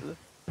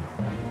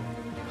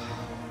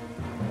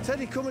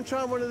 Teddy, come and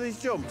try one of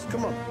these jumps.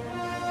 Come on.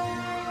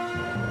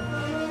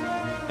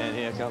 And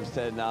here comes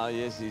Ted now.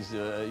 Yes, he's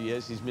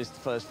missed the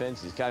first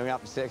fence. He's coming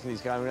up the second.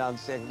 He's coming around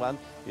the second one.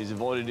 He's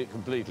avoided it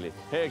completely.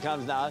 Here he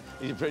comes now.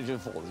 He's approaching the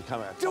fourth. He's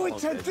coming out. Do it,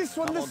 Ted. This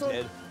one, Come this on, one.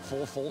 Ted.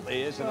 4 fault.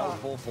 Here's another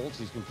 4 faults.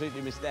 He's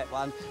completely missed that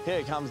one. Here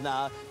he comes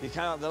now. He's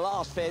coming up the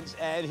last fence,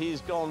 and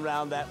he's gone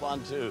round that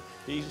one too.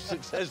 He's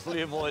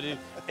successfully avoided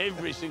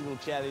every single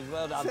challenge.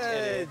 Well done,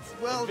 Ted.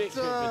 Ted. Well A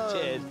victory done. for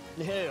Ted.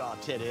 Here you are,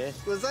 Ted. Here.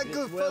 Was that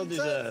good Well fun, Ted?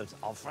 deserved.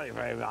 Oh, thank you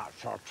very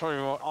much. I'll tell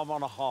you what, I'm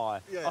on a high.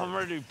 Yeah. I'm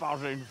really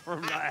buzzing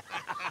from that.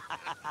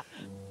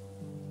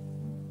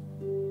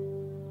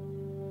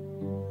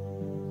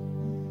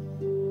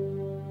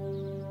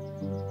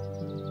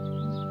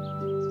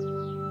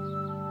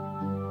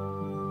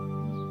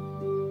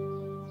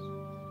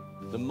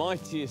 The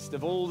mightiest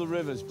of all the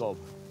rivers, Bob.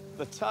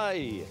 The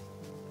Tay.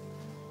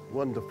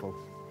 Wonderful.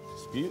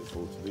 It's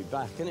beautiful to be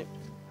back, isn't it?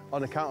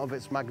 On account of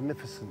its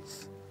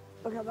magnificence.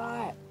 Look at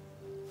that.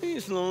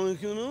 It's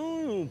like an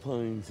oil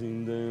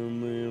painting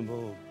down there,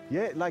 Bob.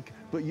 Yeah, like,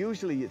 but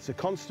usually it's a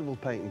constable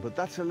painting, but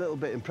that's a little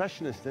bit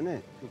impressionist, isn't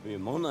it? Could be a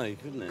Monet,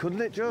 couldn't it?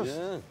 Couldn't it just?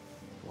 Yeah.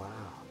 Wow.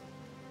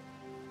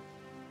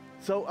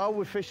 So are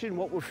we fishing?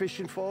 What we're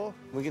fishing for?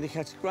 We're going to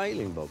catch a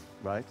grayling, Bob.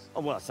 Right.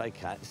 Oh, well, I say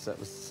catch. That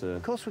was...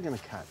 Of course we're going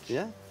to catch.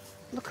 Yeah?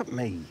 Look at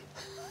me.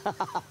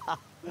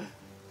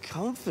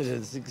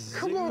 Confidence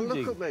exuding. Come on,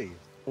 look at me.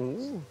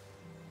 Ooh.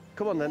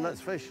 Come on then,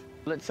 let's fish.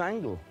 Let's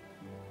angle.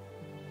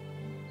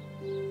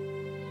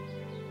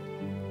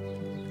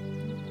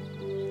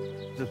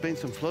 There's been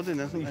some flooding,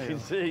 hasn't You there? can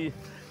see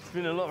it's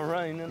been a lot of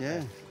rain, hasn't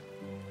Yeah. it?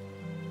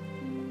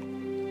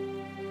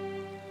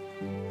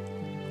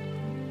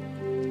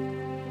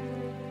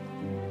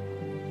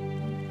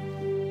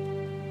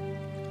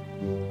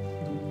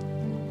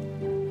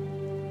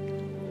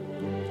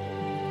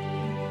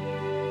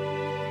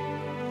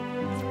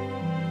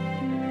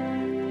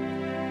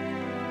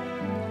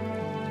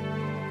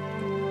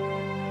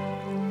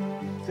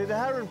 See the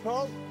heron,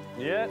 Paul?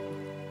 Yeah,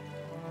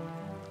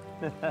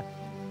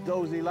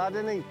 Dozy lad,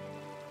 isn't he?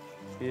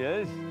 he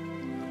is.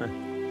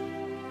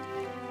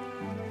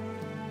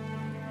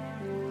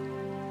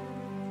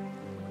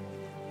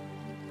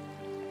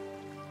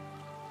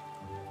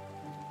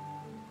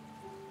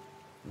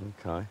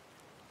 Okay.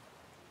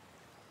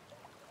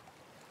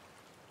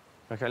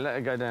 Okay, let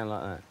it go down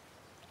like that.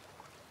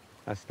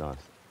 That's nice.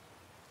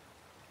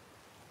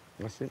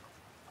 That's it.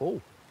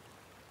 Oh,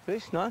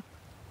 fish? No?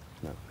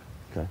 No.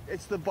 Okay.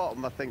 It's the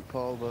bottom, I think,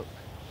 Paul, but...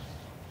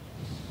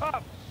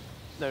 Up!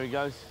 There he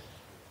goes.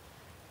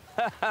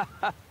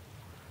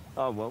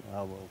 Oh, well.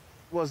 Oh, well.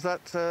 Was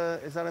that,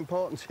 is that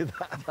important to you,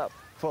 that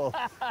Paul?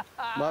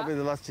 Might be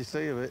the last you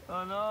see of it.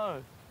 I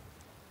know.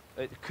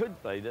 It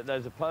could be that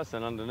there's a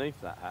person underneath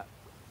that hat.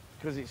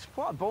 Because it's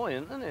quite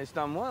buoyant, isn't it? It's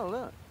done well,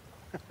 look.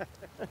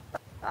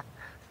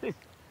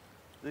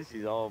 This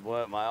is hard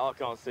work, mate. I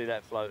can't see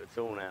that float at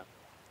all now.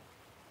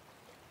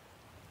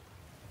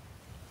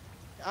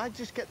 I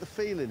just get the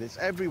feeling it's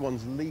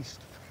everyone's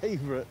least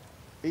favourite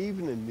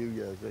evening, New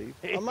Year's Eve.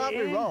 I might be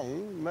It is.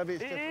 wrong. Maybe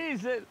it's different.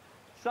 It is.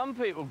 Some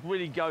people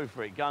really go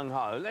for it,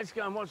 gung-ho. Let's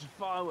go and watch the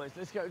fireworks.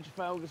 Let's go to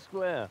Trafalgar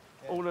Square.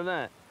 All of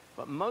that.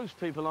 But most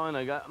people I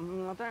know go, I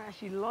don't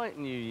actually like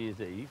New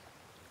Year's Eve.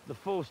 The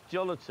forced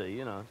jollity,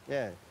 you know.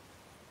 Yeah,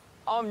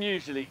 I'm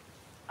usually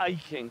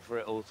aching for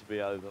it all to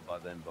be over by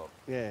then, Bob.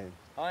 yeah.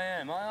 I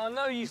am. I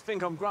know you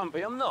think I'm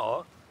grumpy. I'm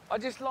not. I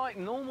just like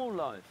normal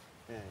life.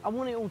 Yeah. I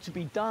want it all to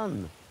be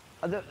done.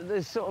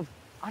 There's sort of,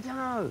 I don't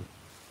know.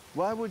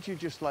 Why would you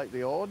just like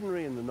the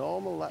ordinary and the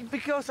normal? That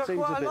Because I seems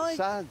quite a bit like...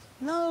 sad.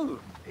 No,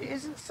 it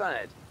isn't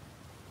sad.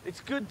 It's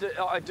good that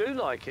I do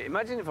like it.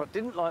 Imagine if I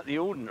didn't like the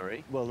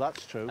ordinary Well,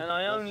 that's true. and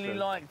I That's only true.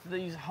 liked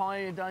these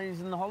higher days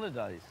and the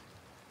holidays.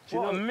 Do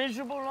you What a know-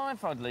 miserable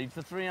life I'd lead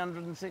for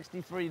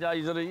 363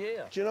 days of the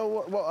year. Do you know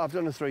what? I've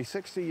done a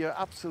 360. You're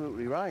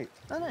absolutely right.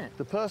 Isn't it?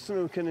 The person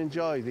who can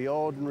enjoy the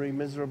ordinary,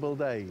 miserable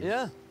days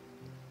Yeah,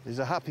 is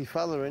a happy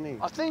fella, isn't he?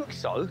 I think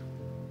so.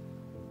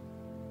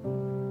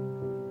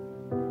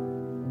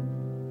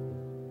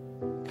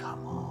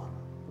 Come on.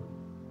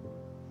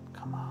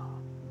 Come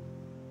on.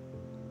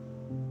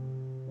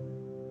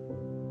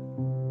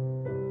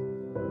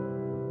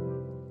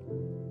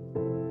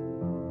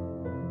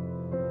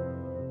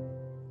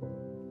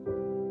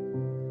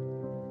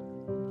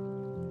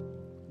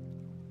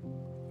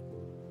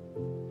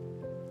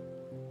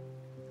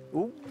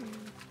 Ooh.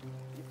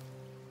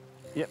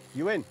 Yep.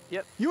 You in?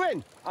 Yep. You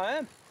in? I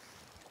am.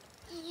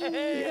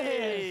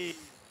 Hey!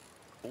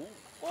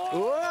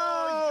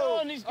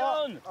 Whoa! He's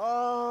gone!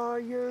 Oh,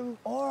 you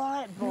All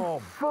right,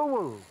 Bob.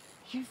 fool.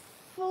 You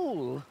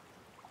fool.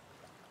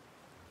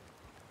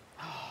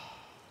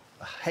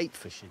 I hate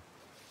fishing.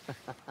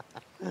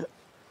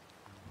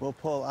 Well,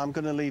 Paul, I'm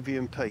going to leave you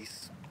in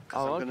peace.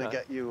 'Cause Oh, I'm going to okay.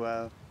 get you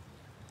a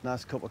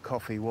nice cup of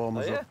coffee, warm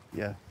us Oh, up.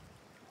 Yeah.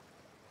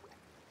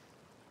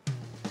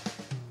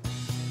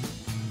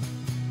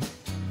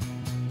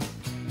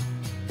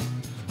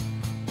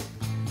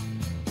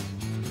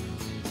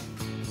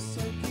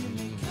 So give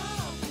me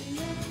coffee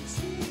and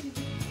tea,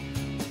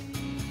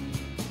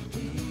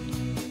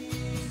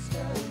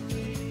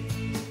 history.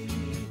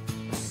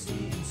 I've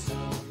seen so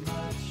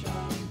much,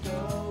 I'm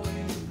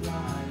going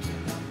blind,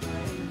 and I'm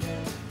brain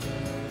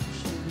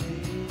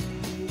virtually.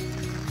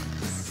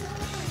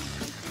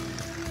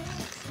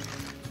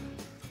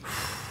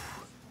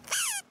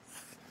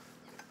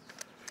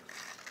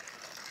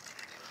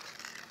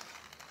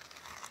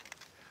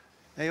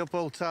 Hey up,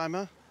 old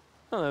timer.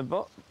 Hello,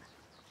 Bob.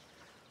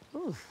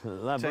 Ooh,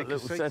 elaborate Take a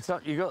little seat.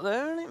 setup you got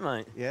there, isn't it,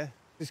 mate? Yeah.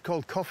 It's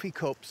called Coffee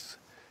Cups.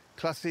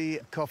 Classy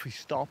coffee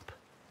stop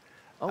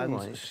Oh, and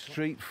right.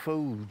 street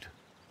food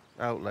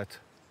outlet.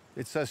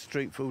 It says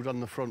street food on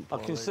the front. I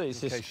Paul, can see in it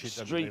says case you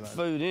didn't street realise.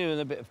 food here with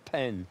a bit of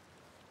pen.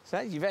 So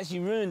you've actually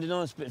ruined a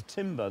nice bit of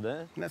timber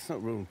there. That's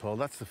not ruined, Paul.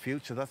 That's the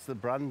future. That's the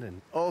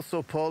branding.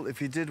 Also, Paul,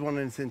 if you did want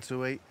anything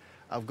to eat,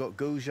 I've got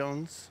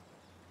goujons.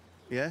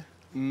 Yeah?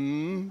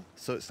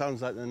 So it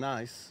sounds like they're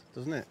nice,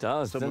 doesn't it?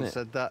 Does, Someone doesn't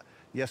it? said that.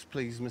 Yes,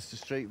 please, Mr.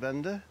 Street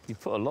Vendor. You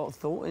put a lot of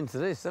thought into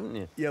this, haven't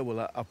you? Yeah,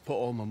 well, I've put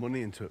all my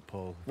money into it,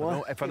 Paul.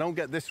 What? If I don't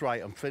get this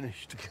right, I'm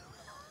finished.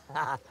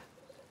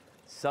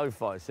 So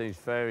far, it seems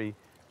very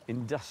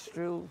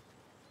industrial.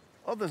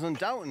 Oh, there's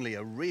undoubtedly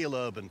a real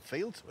urban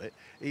feel to it,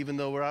 even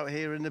though we're out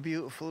here in the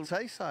beautiful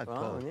Tayside,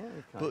 Paul. Oh, yeah, okay.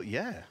 But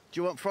yeah, do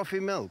you want frothy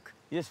milk?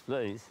 Yes,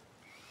 please.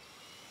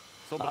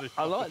 Somebody,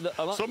 I like the.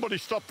 I like. somebody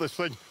stop this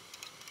thing.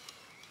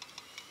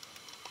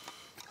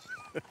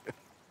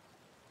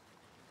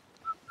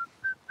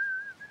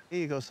 Here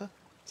you go, sir.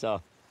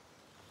 So,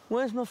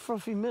 where's my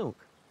frothy milk?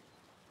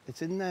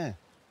 It's in there.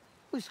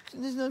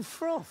 There's no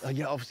froth.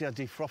 Yeah, obviously I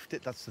defrothed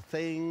it, that's the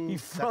thing. You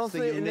That's froth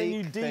the it and then you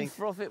unique thing.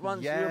 defroth it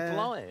once you Yeah,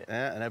 apply it.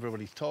 Yeah, and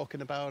everybody's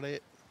talking about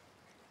it.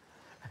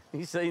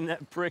 You seen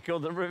that prick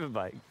on the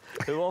riverbank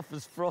who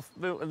offers frothed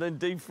milk and then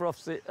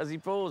defroths it as he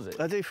pours it?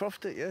 I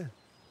defrothed it, yeah.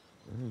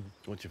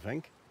 What do you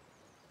think?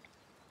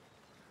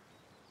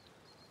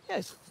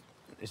 Yeah,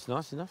 it's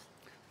nice enough.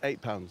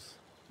 £8.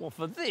 Well,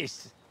 for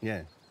this,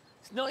 Yeah.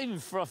 it's not even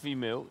frothy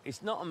milk.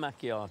 It's not a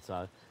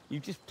macchiato. You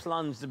just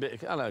plunged a bit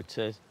of... Hello,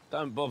 Ted.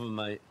 Don't bother,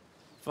 mate.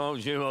 If I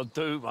was you, I'd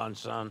do one,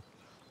 son.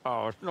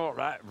 Oh, it's not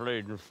that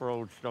bleeding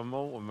fraudster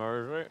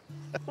Mortimer, is it?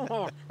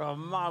 Oh, it's a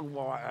mug,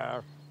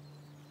 Whitehouse.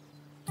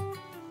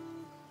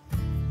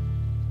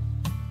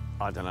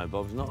 I don't know,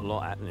 Bob. There's not a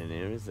lot happening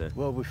here, is there?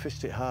 Well, we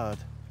fished it hard.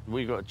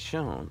 We got a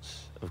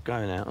chance of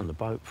going out on the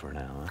boat for an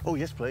hour Oh,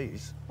 yes,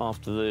 please.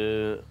 after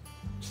the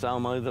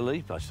Salmo the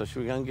Leaper. So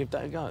should we go and give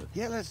that a go?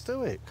 Yeah, let's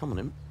do it. Come on,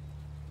 in.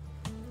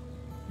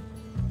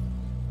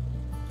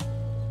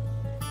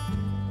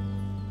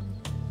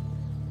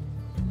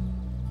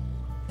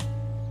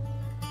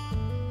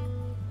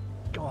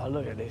 God,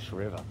 look at this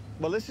river.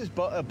 Well, this is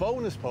a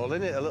bonus, Paul,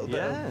 isn't it? A little bit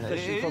Yeah, of it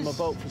fishing from a is.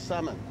 boat for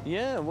salmon.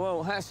 Yeah,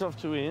 well, hats off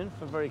to Ian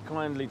for very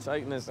kindly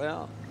taking us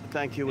out.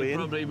 Thank you, He Ian.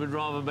 probably would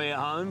rather be at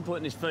home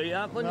putting his feet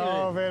up, wouldn't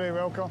No, you? very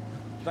welcome.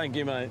 Thank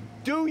you, mate.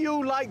 Do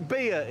you like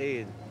beer,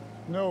 Ian?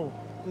 No,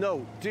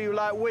 No. Do you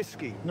like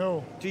whiskey?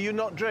 no, Do you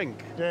not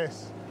drink?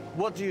 yes,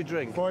 What do you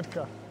drink?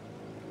 vodka.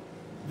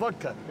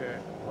 Vodka. Yeah,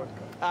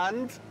 vodka.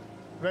 And?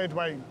 Red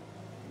wine,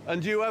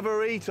 And do you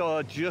ever eat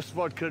or just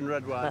vodka and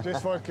red wine?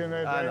 just vodka and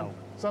red I wine. know.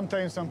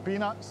 Sometimes some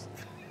peanuts.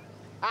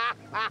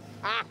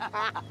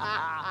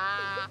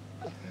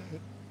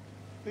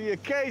 The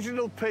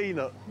occasional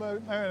peanut.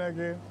 But now and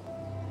again.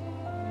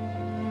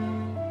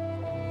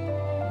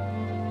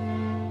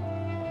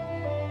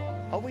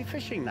 Are we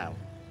fishing now?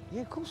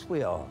 Yeah, of course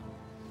we are.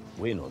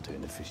 We're not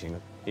doing the fishing.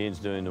 Ian's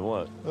doing the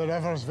work. The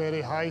river's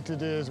very high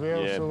today as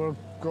well, Yeah. so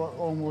we've got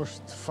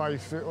almost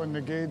 5 foot on the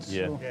gauge,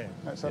 Yeah. so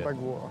Yeah. it's a Yeah. big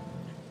water.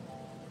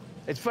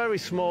 It's very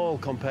small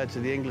compared to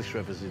the English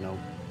rivers, you know.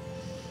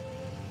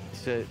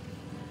 It's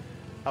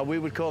we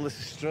would call this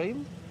a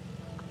stream.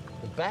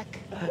 The beck.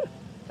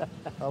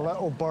 A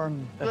little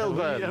burn. Little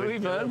burn. Yeah, we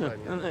burn, Little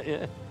burn, isn't it?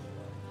 Yeah.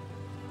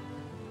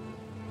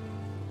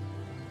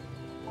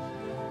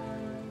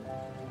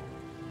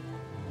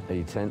 Are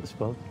you tense,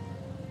 Bob?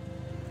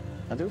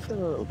 I do feel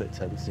a little bit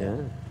tense. Yeah.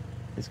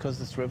 It's because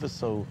this river's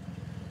so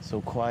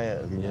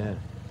quiet and Yeah.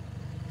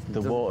 the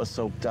Doesn't- water's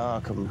so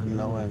dark and you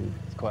know and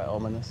it's quite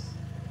ominous.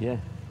 Yeah.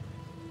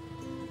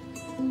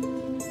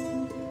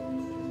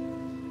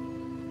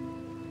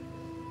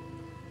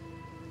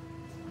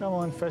 Come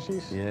on,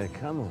 fishies. Yeah,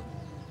 come on.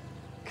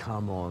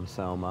 Come on,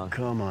 Salmo.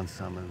 Come on,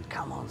 salmon.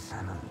 Come on,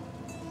 salmon.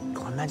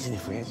 God, imagine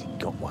if we actually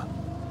got one.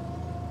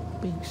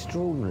 Be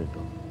extraordinary,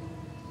 Bob.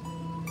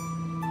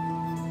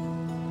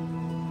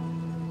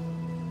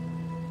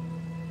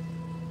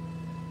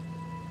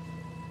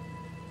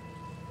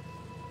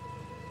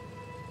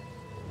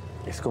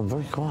 It's gone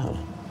very quiet.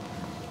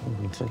 We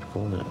can take a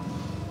corner.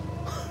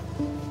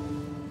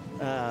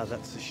 Ah,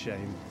 that's a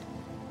shame.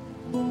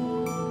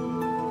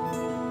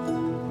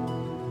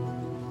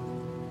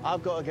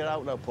 I've got to get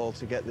out now, Paul,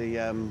 to get the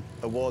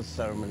awards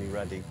ceremony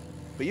ready.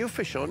 But you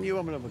fish on, you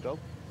have another go.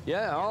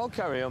 Yeah, I'll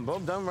carry on,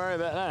 Bob. Don't worry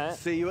about that.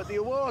 See you at the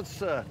awards,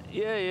 sir.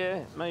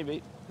 Yeah,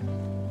 maybe.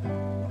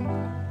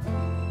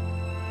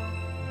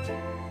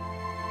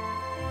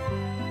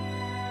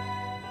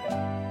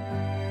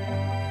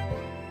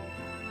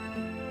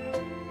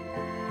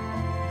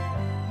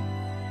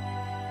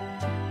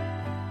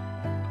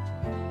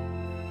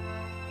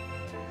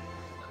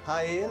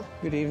 Hi, Ian.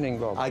 Good evening,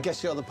 Bob. I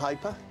guess you're the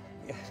piper.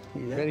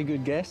 Very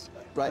good guess.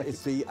 Right,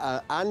 it's the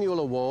annual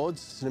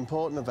awards. It's an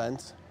important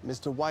event.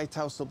 Mr.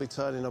 Whitehouse will be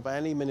turning up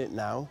any minute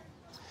now.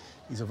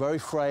 He's a very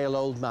frail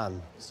old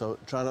man, so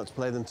try not to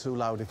play them too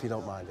loud if you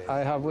don't mind, Ian. I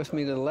have with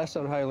me the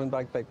lesser Highland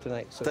bagpipe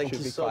tonight, so Thank it should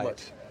you be so quiet.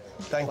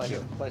 much. Thank Pleasure,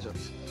 you. pleasure.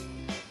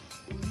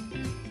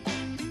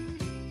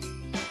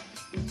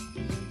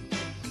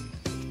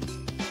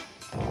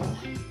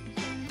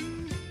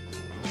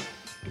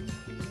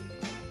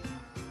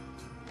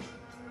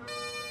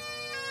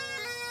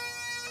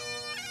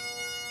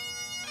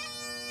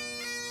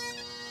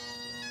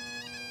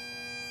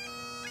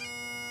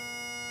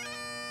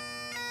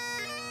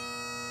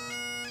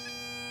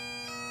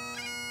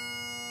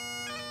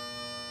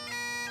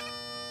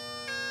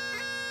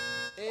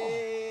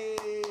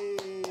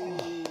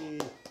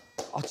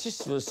 I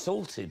just was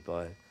assaulted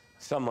by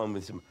someone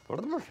with some... all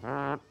of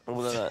that.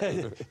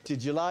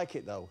 Did you like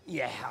it, though?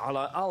 Yeah, I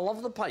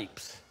love the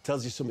papes.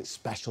 Tells you something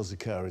special's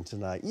occurring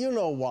tonight. You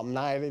know what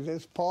night it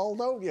is, Paul,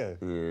 don't you?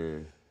 Yeah.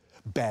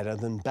 Better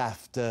than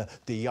BAFTA,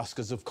 the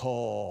Oscars, of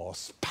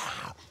course.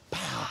 Pow,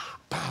 pow,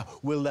 pow.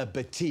 Will there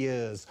be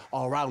tears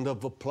or round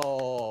of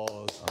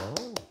applause?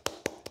 Oh.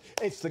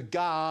 It's the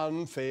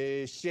Gun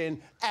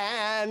Fishing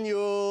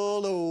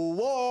Annual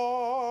Awards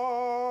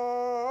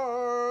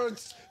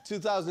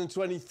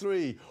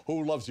 2023.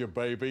 Who loves you,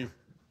 baby?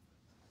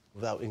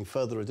 Without any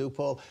further ado,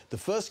 Paul, the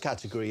first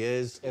category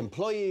is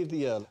Employee of the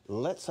Year.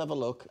 Let's have a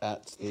look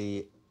at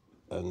the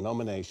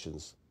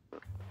nominations.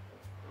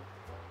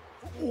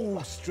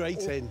 Oh,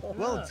 straight in.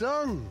 Well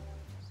done.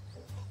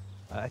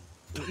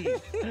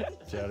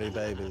 Jerry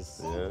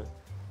Babies. Yeah.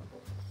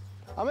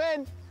 I'm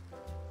in.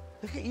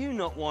 Look at you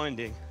not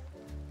winding.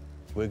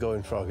 We're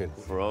going frogging.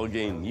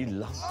 Frogging. You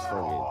love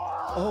frogging.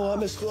 Oh, I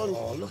missed one.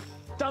 Oh, look.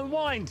 Don't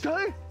wind.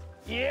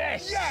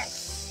 Yes!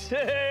 Yes!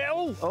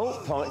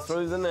 Oh, pike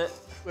through the net.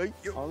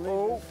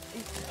 Oh.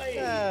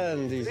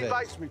 And he's in. He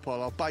bites me,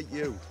 Paul. I'll bite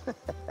you.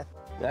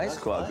 That's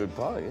quite a good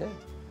pike, yeah.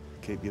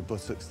 Keep your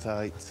buttocks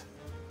tight.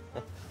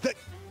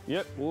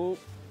 Yep. Whoa.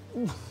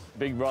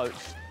 Big roach.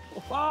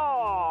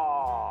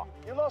 Oh!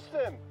 You lost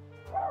him.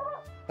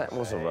 That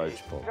was a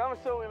roach, Paul. Come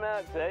sort him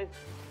out, Ted.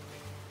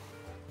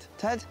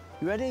 Ted,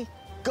 you ready?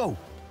 Go.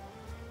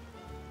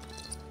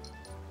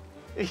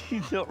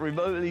 He's not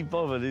remotely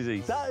bothered, is he?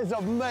 That is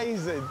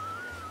amazing.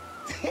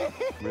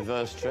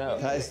 Reverse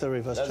trout. That is the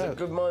reverse That was trout. a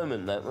good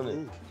moment, that,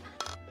 wasn't it?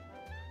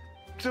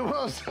 To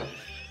us.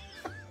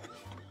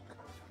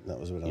 That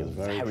was when I You're was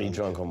very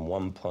drunk on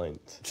 1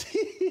 pint.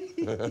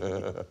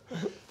 The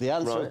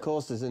answer, Right. of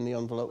course, is in the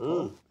envelope.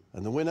 Paul.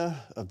 And the winner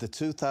of the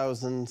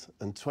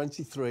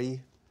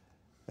 2023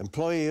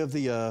 Employee of the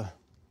Year,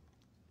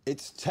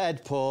 it's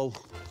Ted, Paul.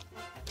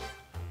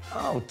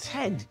 Oh,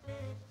 Ted.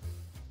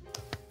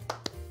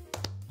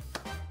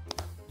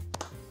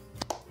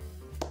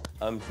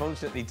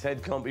 Unfortunately,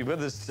 Ted can't be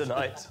with us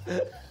tonight.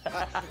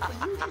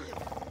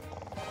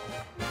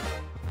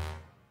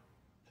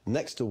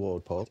 Next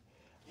award, Paul,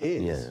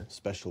 is Yeah.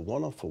 special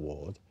one-off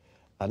award,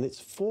 and it's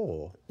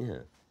for Yeah.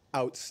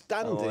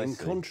 outstanding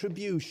see.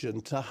 contribution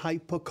to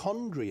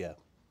hypochondria.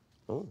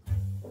 Oh.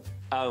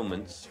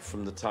 Ailments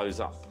from the toes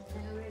up.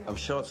 I'm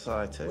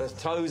short-sighted. There's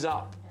toes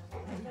up.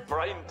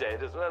 Brain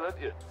dead as well,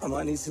 aren't you? I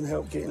might need some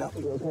help getting up.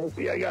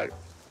 Okay? Yeah, go.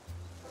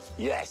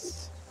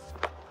 Yes!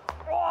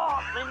 Oh,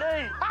 my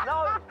knee!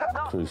 No,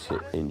 no. Cruise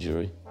ship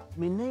injury.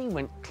 My knee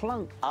went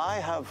clunk. I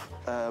have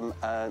an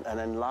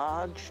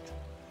enlarged,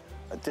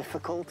 a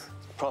difficult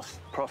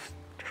prostate.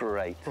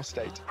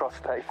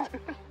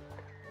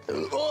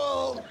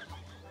 Oh!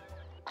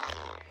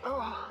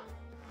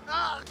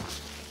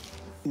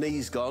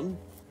 Knee's gone.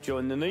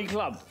 Join the knee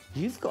club.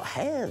 You've got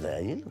hair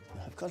there, you.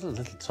 I've got a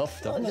little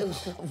tuft, haven't I?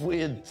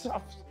 Weird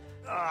tufts.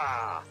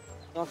 I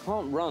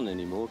can't run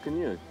anymore, can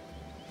you?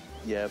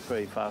 Yeah,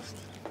 pretty fast.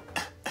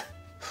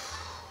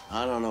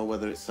 I don't know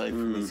whether it's safe for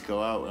me to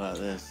go out like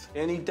this.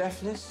 Any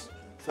deafness?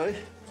 Sorry?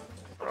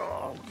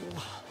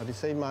 Have you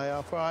seen my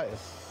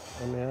arthritis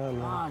on my arm?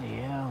 Bloody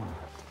hell.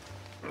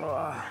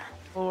 Well,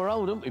 we're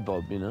old, aren't we,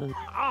 Bob, you know?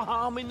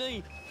 Ah, my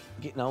knee.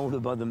 Getting older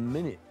by the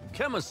minute.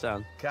 Come on,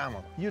 son. Come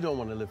on. You don't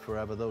want to live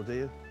forever, though, do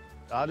you?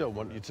 I don't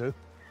want you to.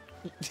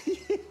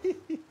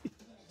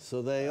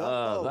 So there you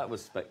are. Oh, that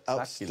was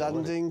spectacular.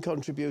 Outstanding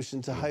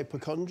contribution to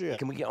hypochondria.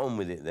 Can we get on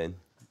with it then?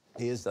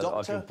 Here's So that I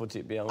Dr. can put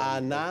it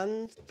behind me.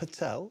 Anand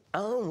Patel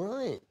Oh,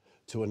 right.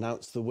 to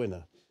announce the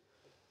winner.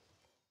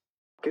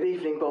 Good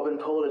evening, Bob and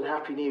Paul, and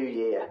Happy New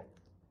Year.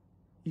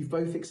 You've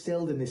both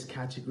excelled in this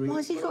category. Why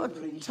has he got a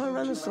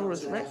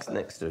Tyrannosaurus Rex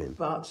next to him?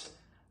 But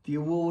the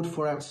award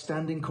for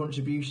outstanding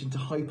contribution to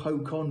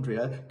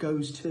hypochondria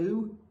goes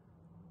to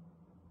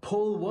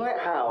Paul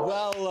Whitehouse.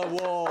 Well,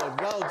 award.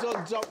 Well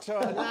done, Dr.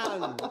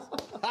 Anand.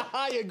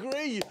 I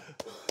agree.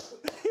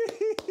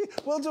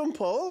 Well done,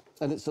 Paul.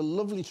 And it's a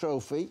lovely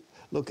trophy.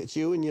 Look at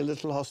you in your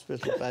little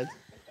hospital bed.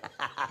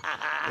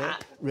 Yeah,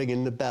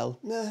 ringing the bell.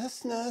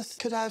 Nurse, nurse,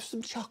 could I have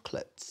some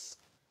chocolates?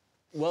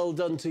 Well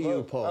done to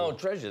you, Paul. Oh,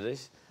 treasure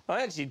this.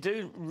 I actually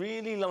do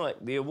really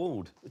like the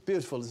award. It's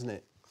beautiful, isn't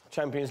it?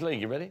 Champions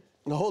League, you ready?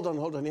 No, hold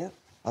on, yeah.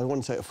 I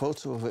want to take a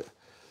photo of it.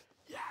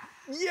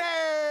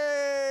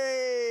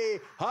 Yay!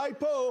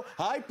 Hypo,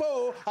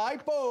 hypo,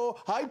 hypo,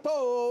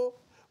 hypo.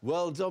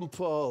 Well done,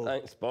 Paul.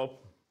 Thanks, Bob.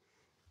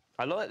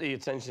 I like the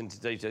attention to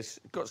detail. It's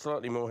got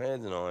slightly more hair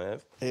than I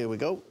have. Here we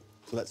go.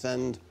 Let's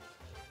end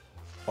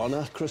on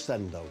a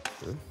crescendo.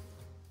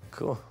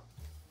 Cool.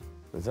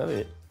 Is that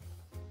it?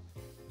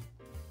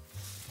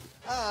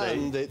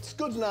 And it's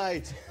good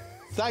night.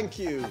 Thank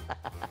you.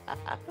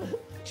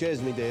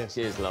 Cheers, me dear.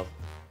 Cheers, love.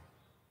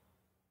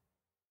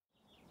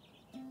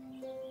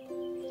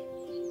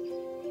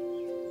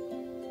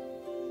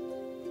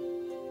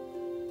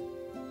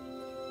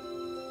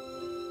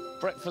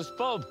 Breakfast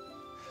Bob.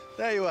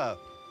 There you are.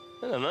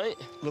 Hello, mate.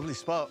 Lovely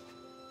spot.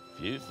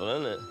 Beautiful,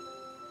 isn't it?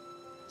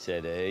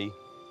 Teddy.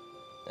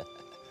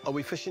 Are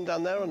we fishing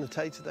down there on the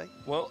Tay today?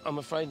 Well, I'm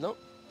afraid not,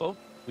 Bob.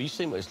 Well, you've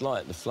seen what it's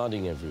like, the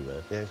flooding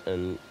everywhere. Yeah.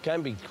 And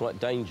can be quite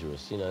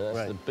dangerous, you know, that's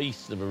Right. the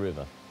beast of a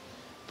river.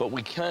 But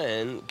we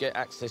can get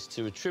access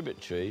to a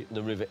tributary,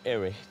 the River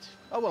Ericht.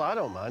 Oh, well, I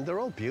don't mind. They're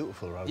all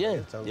beautiful around Yeah,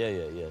 here. So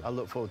yeah. I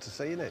look forward to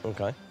seeing it.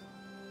 Okay.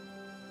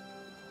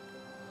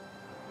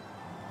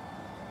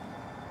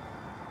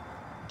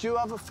 Do you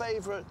have a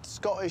favourite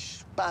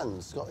Scottish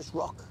band, Scottish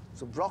rock,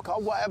 rock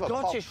or whatever?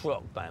 Scottish pop?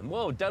 rock band.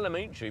 Well,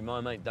 Delamitri,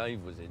 my mate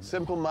Dave was in.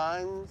 Simple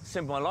Minds,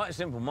 Simple, I like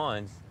Simple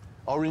Minds.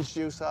 Orange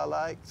Juice I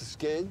like, the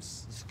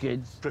Skids,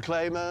 Skids.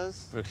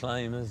 Proclaimers,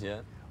 Proclaimers,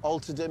 yeah.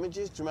 Altered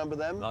Images, do you remember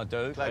them? I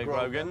do. Craig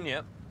Rogan,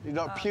 yep. You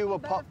know, pure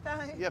pop,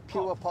 yeah,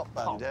 pure pop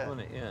band, Pop, yeah.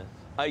 wasn't it? Yeah.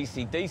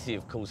 AC/DC,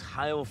 of course,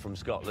 hail from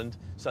Scotland,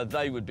 so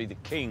they would be the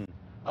king.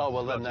 Oh,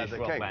 well, then they're Scottish the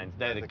rock king. bands.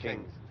 They're the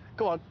kings.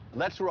 Go on,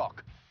 let's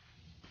rock.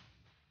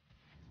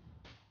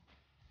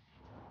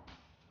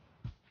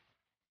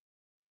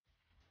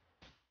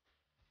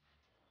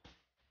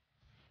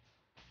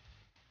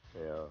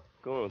 Yeah.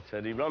 Go on,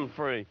 Teddy, run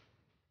free.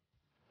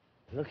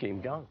 Look at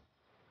him go.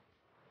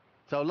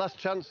 So last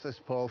chance this,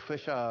 Paul,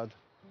 fish hard.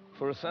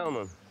 For a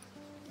salmon.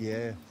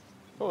 Yeah.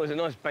 Oh, there's a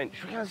nice bench.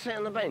 We're going to sit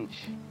on the bench.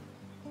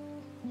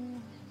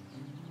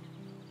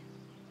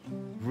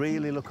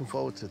 Really looking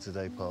forward to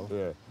today, Paul.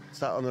 Yeah.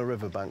 Sat on the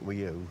riverbank with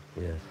you.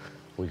 Yeah.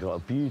 We got a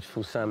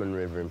beautiful salmon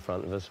river in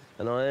front of us,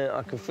 and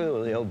I can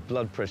feel the old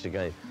blood pressure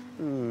going.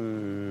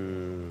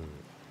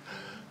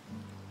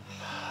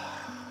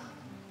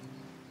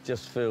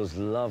 Just feels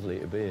lovely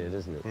to be here,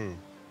 doesn't it?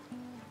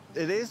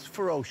 It is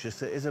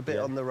ferocious. It is a bit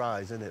Yeah. on the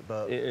rise, isn't it?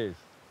 But It is.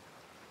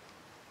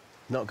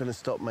 not going to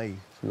stop me.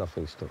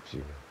 Nothing stops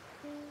you.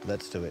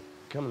 Let's do it.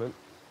 Come on, then.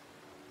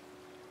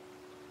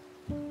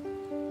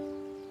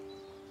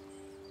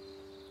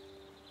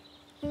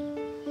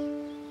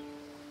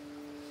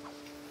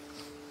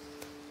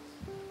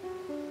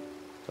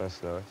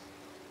 That's nice.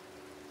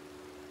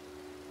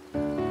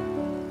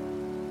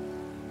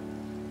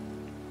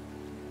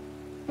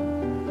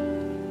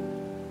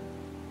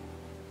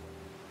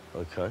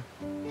 Okay.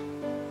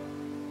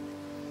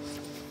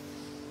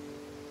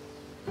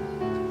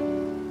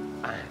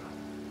 Bang.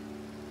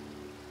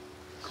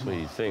 That's what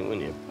you'd think,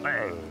 wouldn't you?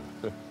 Bang.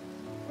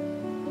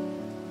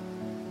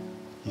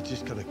 You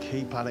just got to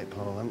keep at it,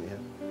 Paul, haven't you?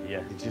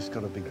 Yeah. You just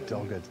got to be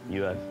dogged.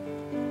 You have.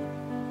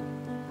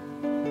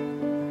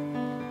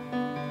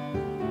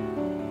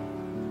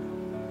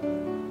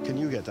 Can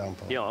you get down,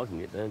 Paul? Yeah, I can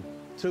get down.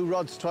 2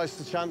 rods, twice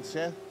the chance,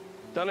 yeah?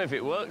 Don't know if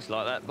it works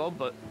like that, Bob,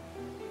 but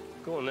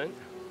go on then.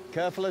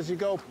 Careful as you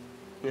go.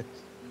 Yes.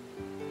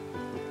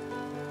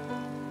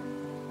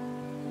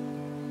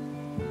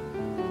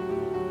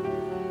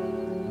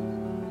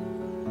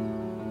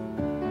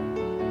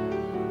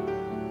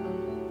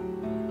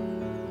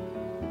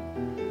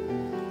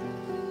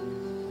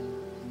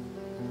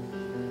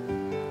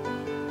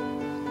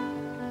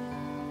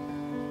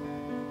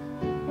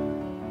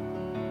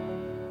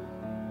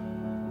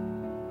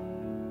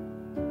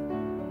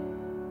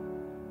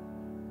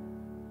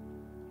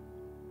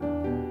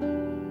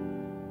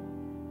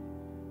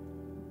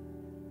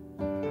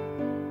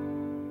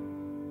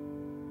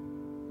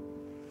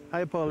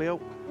 Hi, Paulio.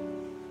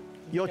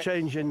 You're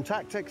changing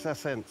tactics, I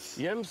sense.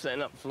 Yeah, I'm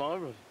setting up fly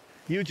rod.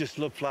 You just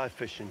love fly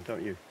fishing,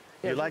 don't you?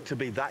 Yeah, You like to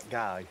be that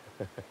guy.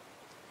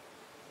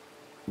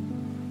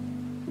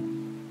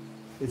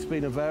 It's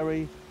been a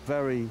very,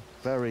 very,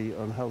 very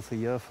unhealthy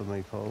year for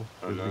me, Paul,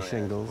 with my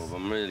shingles.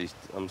 Bob.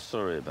 I'm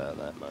sorry about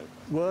that, mate.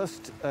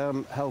 Worst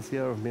health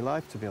year of my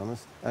life, to be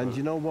honest. And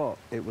you know what?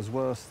 It was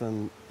worse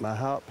than my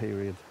heart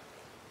period.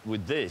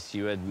 With this,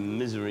 you had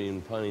misery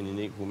and pain in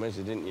equal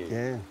measure, didn't you?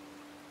 Yeah.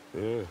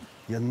 Yeah.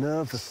 Your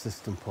nervous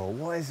system, Paul.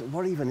 What is it?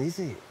 What even is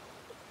it?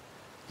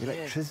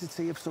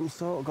 Electricity of some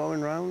sort going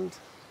round?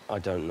 I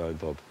don't know,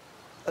 Bob.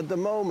 At the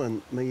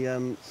moment,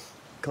 my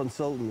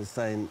consultant is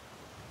saying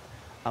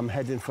I'm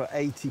heading for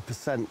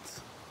 80%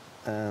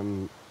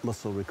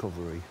 muscle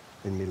recovery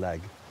in my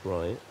leg.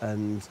 Right.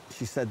 And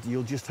she said,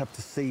 you'll just have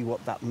to see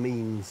what that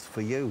means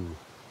for you.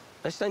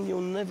 They're saying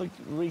you'll never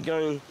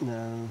regain...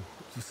 No,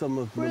 some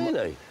of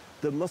Really?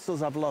 the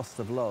muscles I've lost,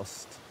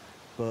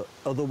 but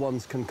other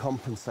ones can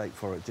compensate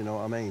for it, do you know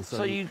what I mean?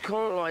 So you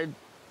can't, like,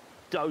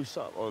 dose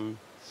up on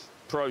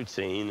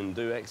protein and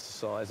do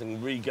exercise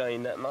and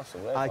regain that muscle,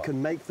 ever? I can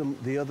make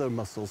the other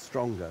muscles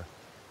stronger.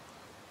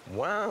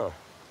 Wow.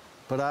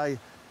 But I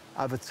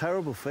have a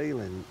terrible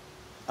feeling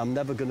I'm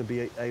never going to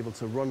be able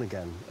to run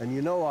again. And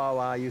you know how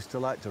I used to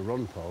like to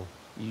run, Paul?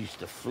 You used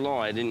to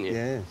fly, didn't you?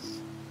 Yes.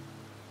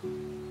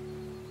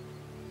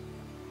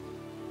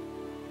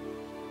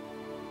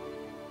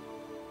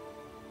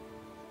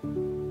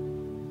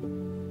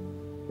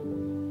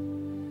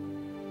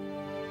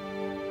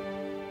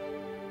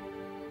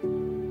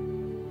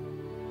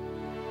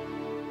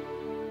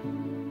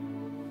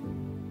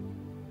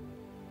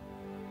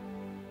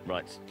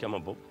 Right, come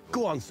on, Bob.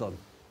 Go on, son.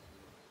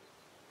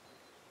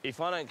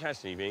 If I don't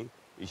catch anything,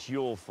 it's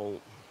your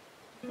fault.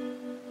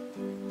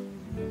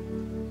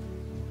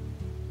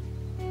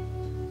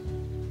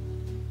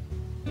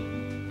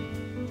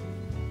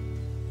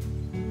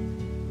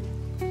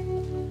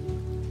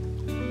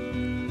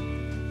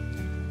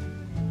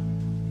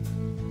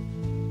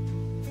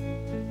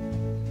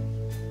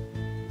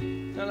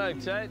 Hello,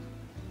 Ted.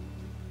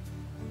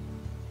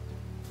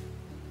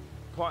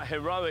 Quite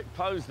heroic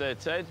pose there,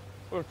 Ted.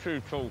 What are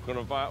you talking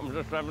about? I'm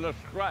just having a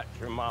scratch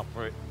in my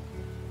foot.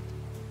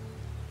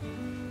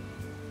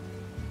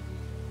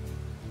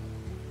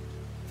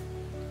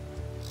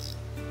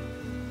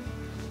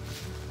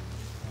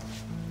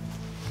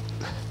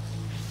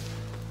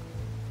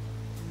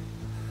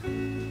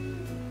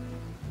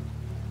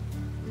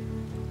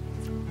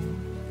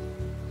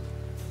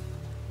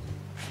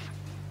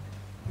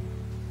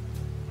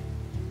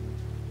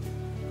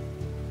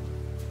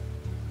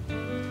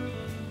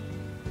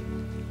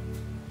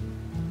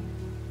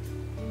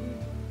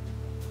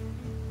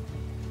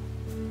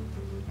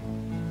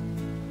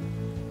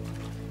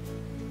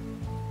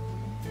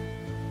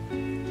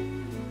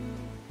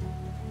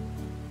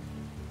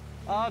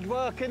 Hard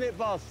work, innit,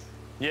 boss?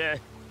 Yeah.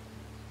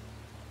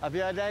 Have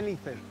you had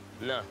anything?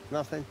 No.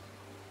 Nothing?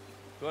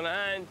 You want a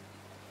hand?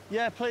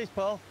 Yeah, please,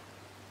 Paul.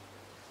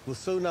 We'll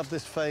soon have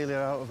this failure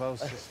out of our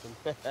system.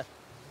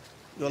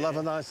 You'll have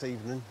a nice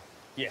evening.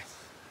 Yes.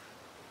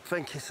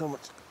 Thank you so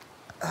much.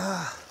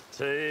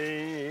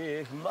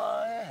 Take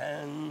my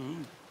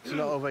hand. It's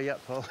not over yet,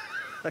 Paul.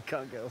 I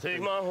can't get off.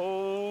 Take my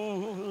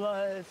whole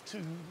life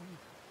too.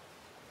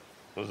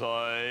 'Cause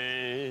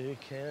I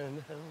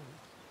can't help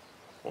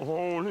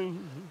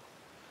falling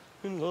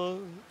in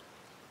love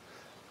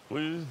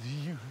with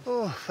you.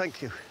 Oh,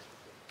 thank you.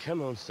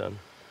 Come on, son.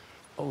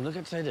 Oh, look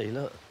at Teddy,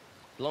 look.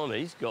 Blimey,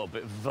 he's got a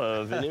bit of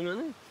verve in him,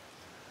 hasn't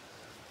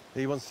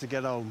He wants to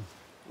get home.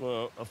 he?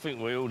 Well, I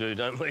think we all do,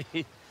 don't we?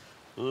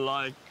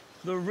 Like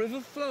the river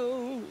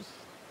flows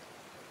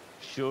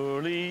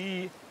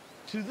surely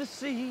to the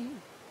sea.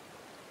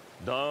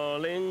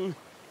 Darling,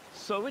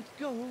 so it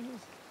goes.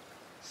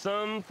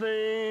 Some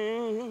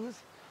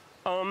things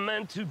are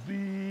meant to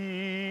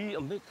be.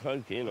 I'm a bit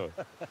croaky, you know.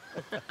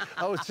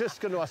 I was just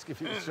going to ask if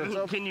you could shut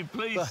up. Can you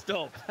please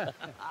stop?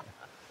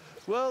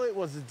 Well, it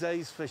was a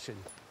day's fishing.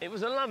 It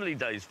was a lovely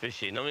day's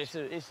fishing. I mean,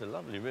 it's a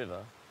lovely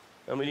river.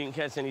 And we didn't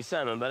catch any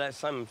salmon, but that's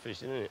salmon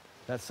fishing, isn't it?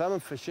 That's salmon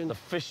fishing. The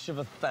fish of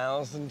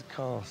 1,000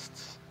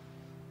 casts.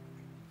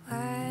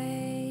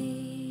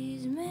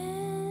 Wise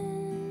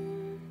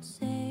men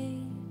say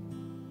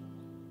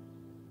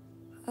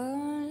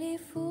only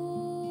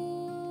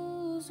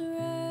fools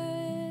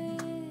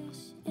rush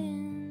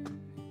in,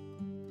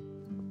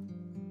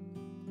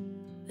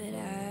 but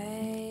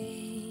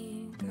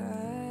I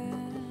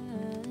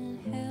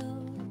can't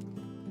help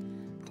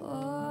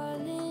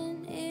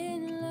falling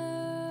in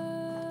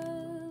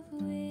love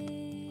with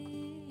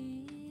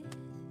you.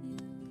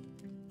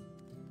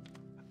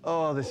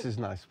 Oh, this is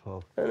nice,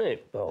 Paul. Isn't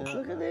it, Bob?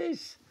 Look at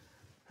this.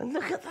 And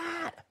look at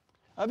that.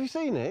 Have you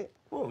seen it?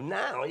 Well,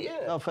 now,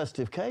 yeah. Our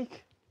festive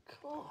cake.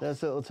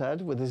 There's little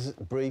Ted with his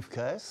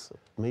briefcase.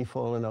 Me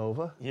falling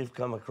over. You've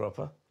come a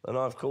cropper, and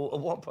I've caught a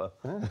whopper.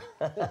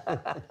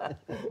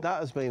 That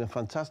has been a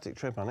fantastic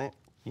trip, hasn't it?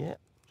 Yeah.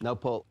 Now,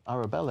 Paul,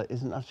 Arabella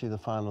isn't actually the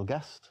final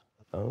guest.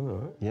 Oh, all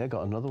right. Yeah,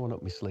 got another one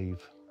up my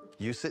sleeve.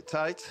 You sit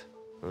tight.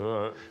 All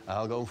right.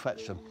 I'll go and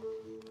fetch them.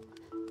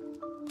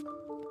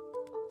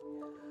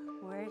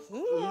 We're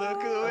here.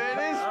 Look who it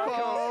is,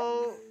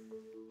 Paul.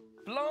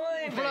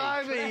 Blimey!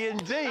 Blimey,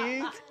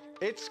 indeed.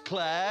 It's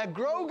Claire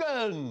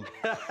Grogan.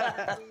 How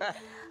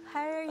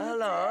are you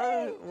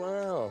Hello.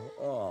 Wow.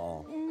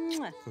 Oh.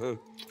 doing?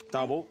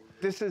 Double.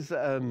 This is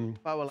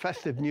our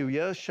festive New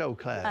Year's show,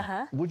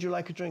 Claire. Would you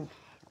like a drink?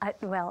 I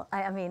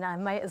mean, I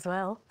might as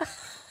well.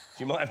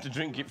 You might have to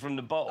drink it from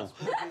the bottle.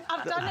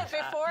 I've done it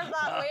before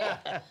that way.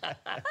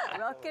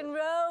 Rock and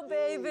roll,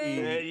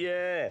 baby. Yeah,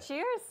 yeah.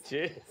 Cheers.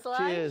 Cheers. Sly.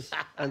 Cheers.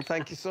 And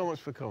thank you so much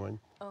for coming.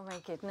 Oh, my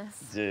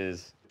goodness.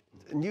 Cheers.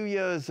 New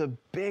Year's a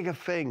bigger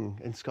thing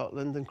in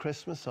Scotland than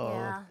Christmas, or...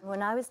 Yeah.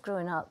 When I was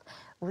growing up,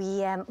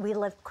 we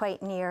lived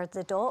quite near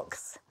the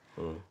docks.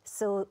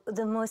 So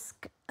the most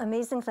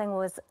amazing thing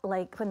was,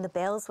 like, when the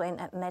bells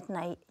went at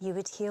midnight, you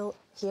would hear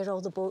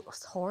all the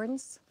boats'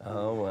 horns.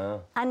 Oh,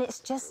 wow. And it's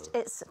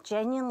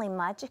genuinely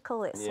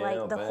magical. It's Yeah, like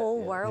I'll the bet,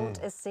 whole yeah. world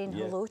is saying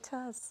hello to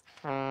us.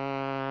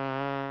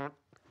 And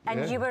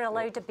you were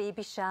allowed a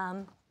baby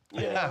sham.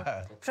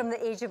 Yeah. From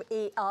the age of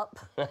 8 up.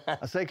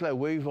 I say, Claire,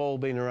 we've all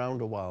been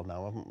around a while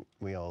now, haven't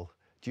we all?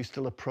 Do you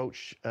still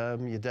approach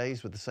your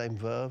days with the same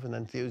verve and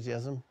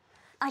enthusiasm?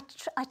 I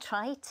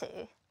try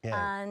to.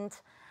 Yeah. And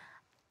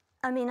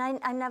I mean,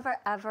 I never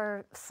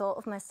ever thought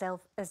of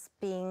myself as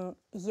being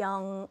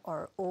young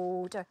or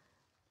old.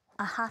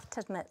 I have to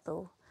admit,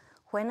 though,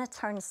 when I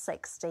turned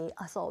 60,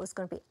 I thought I was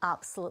going to be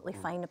absolutely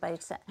fine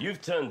about it.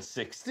 You've turned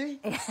 60?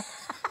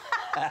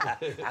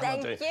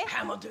 Thank you.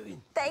 How am I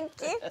doing? Thank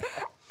you.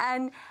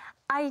 And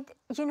I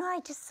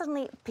just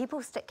suddenly,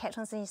 people kept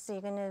on saying, so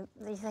are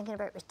you thinking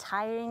about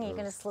retiring? Are you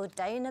going to slow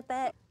down a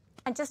bit?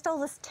 And just all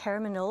this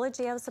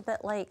terminology, I was a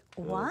bit like,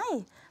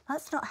 why?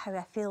 That's not how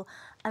I feel.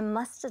 I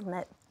must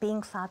admit,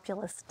 being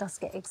fabulous does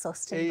get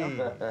exhausting,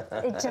 though.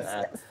 It just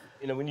does.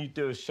 You know, when you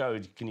do a show,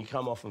 can you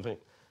come off and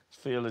think,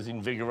 feel as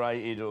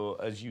invigorated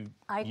or as you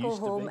I used go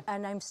to home be?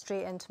 and I'm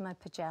straight into my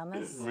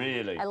pyjamas.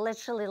 Really? I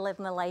literally live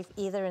my life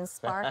either in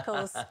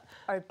sparkles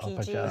or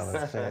PGs.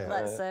 pyjamas, yeah.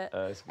 That's it,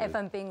 That's if good.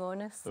 I'm being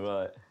honest.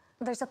 Right.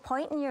 There's a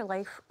point in your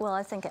life, well,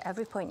 I think at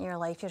every point in your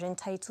life, you're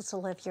entitled to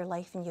live your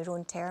life in your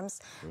own terms.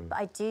 But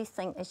I do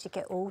think as you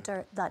get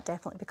older, that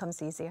definitely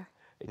becomes easier.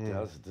 It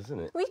does, doesn't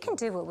it? We can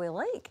do what we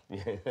like.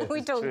 Yeah,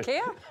 We that's don't true.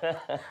 care,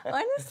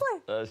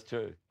 honestly. That's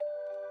true.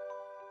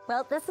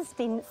 Well, this has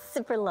been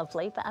super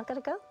lovely, but I've got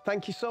to go.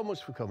 Thank you so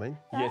much for coming.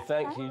 Yeah,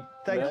 thank you.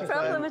 Thank you. No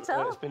problem at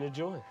all. It's been a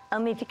joy. I'll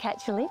maybe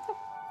catch you later.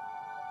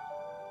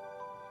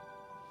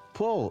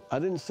 Paul, I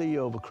didn't see you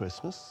over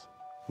Christmas.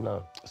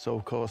 No. So,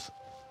 of course,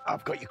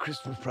 I've got your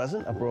Christmas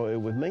present. I brought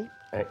it with me.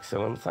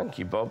 Excellent. Thank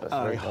you, Bob. That's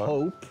I very kind.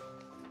 hope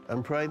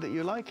and pray that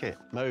you like it.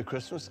 Merry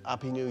Christmas,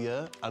 Happy New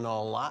Year, and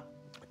all that.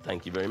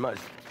 Thank you very much.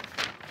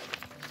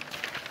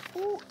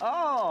 Ooh,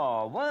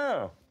 oh,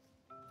 wow.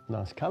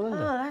 Nice calendar.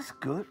 Oh, that's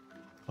good.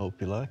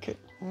 Hope you like it.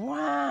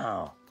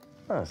 Wow.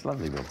 Oh, that's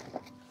lovely, Bob.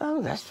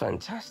 Oh, that's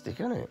fantastic,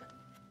 isn't it?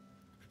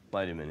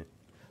 Wait a minute.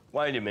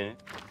 Wait a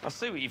minute. I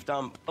see what you've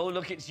done. Oh,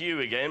 look, it's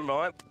you again,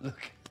 right?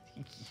 Look,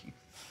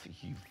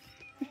 you.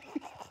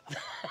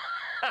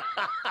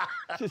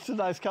 It's a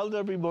nice calendar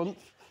every month,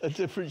 a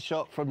different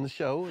shot from the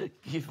show.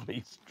 Give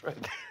me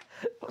strength.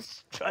 What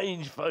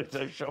strange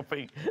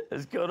photoshopping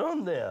has gone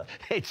on there?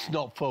 It's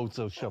not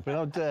photoshopping,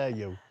 how dare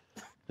you?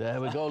 There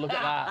we go, look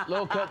at that,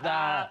 look at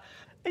that.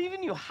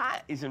 Even your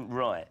hat isn't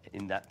right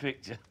in that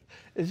picture.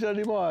 Is there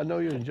any more? I know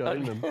you're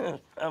enjoying them.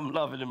 I'm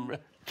loving them.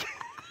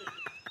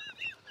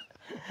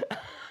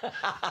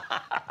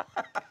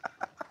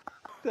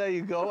 There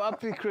you go,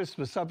 Happy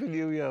Christmas, Happy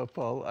New Year,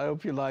 Paul. I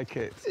hope you like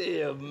it.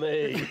 Dear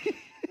me.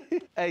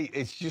 Hey,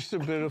 it's just a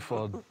bit of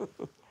fun.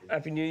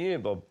 Happy New Year,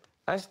 Bob.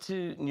 As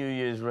to New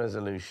Year's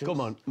resolutions...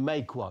 Come on,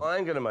 make one.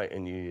 I'm going to make a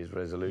New Year's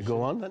resolution.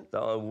 Go on, then.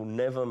 That I will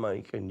never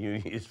make a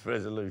New Year's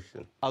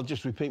resolution. I'll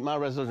just repeat my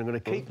resolution. I'm going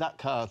to keep that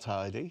car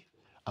tidy.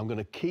 I'm going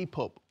to keep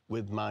up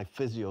with my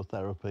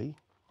physiotherapy.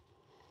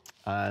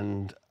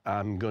 And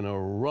I'm going to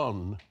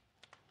run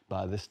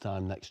by this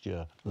time next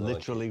year.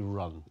 Literally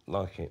run.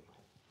 Like it.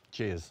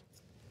 Cheers.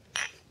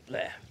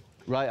 There.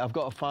 Right, I've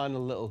got a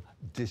final little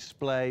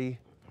display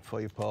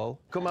for you, Paul.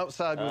 Come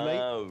outside with me.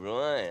 Oh,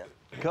 right.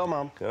 Come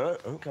on.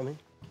 I'm coming.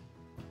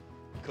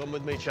 Come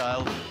with me,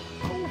 child.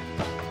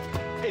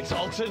 It's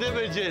altered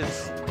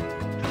images.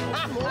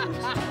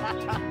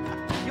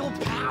 Your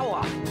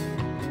power.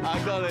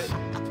 I got it.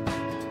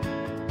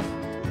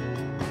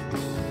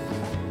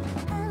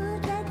 I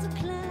would like to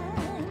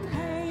climb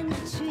high in the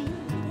tree.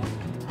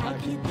 I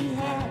could be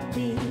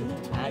happy.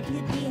 I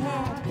could be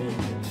happy.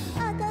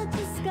 I got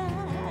the sky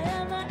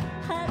on my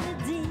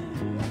holiday.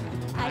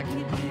 I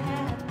could be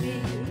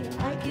happy.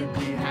 I could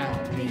be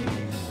happy.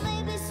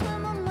 Maybe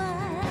swim a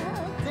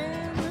mile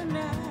down the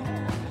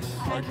Nile.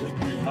 I could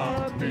be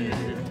happy.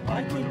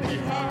 I could be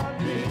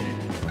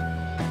happy.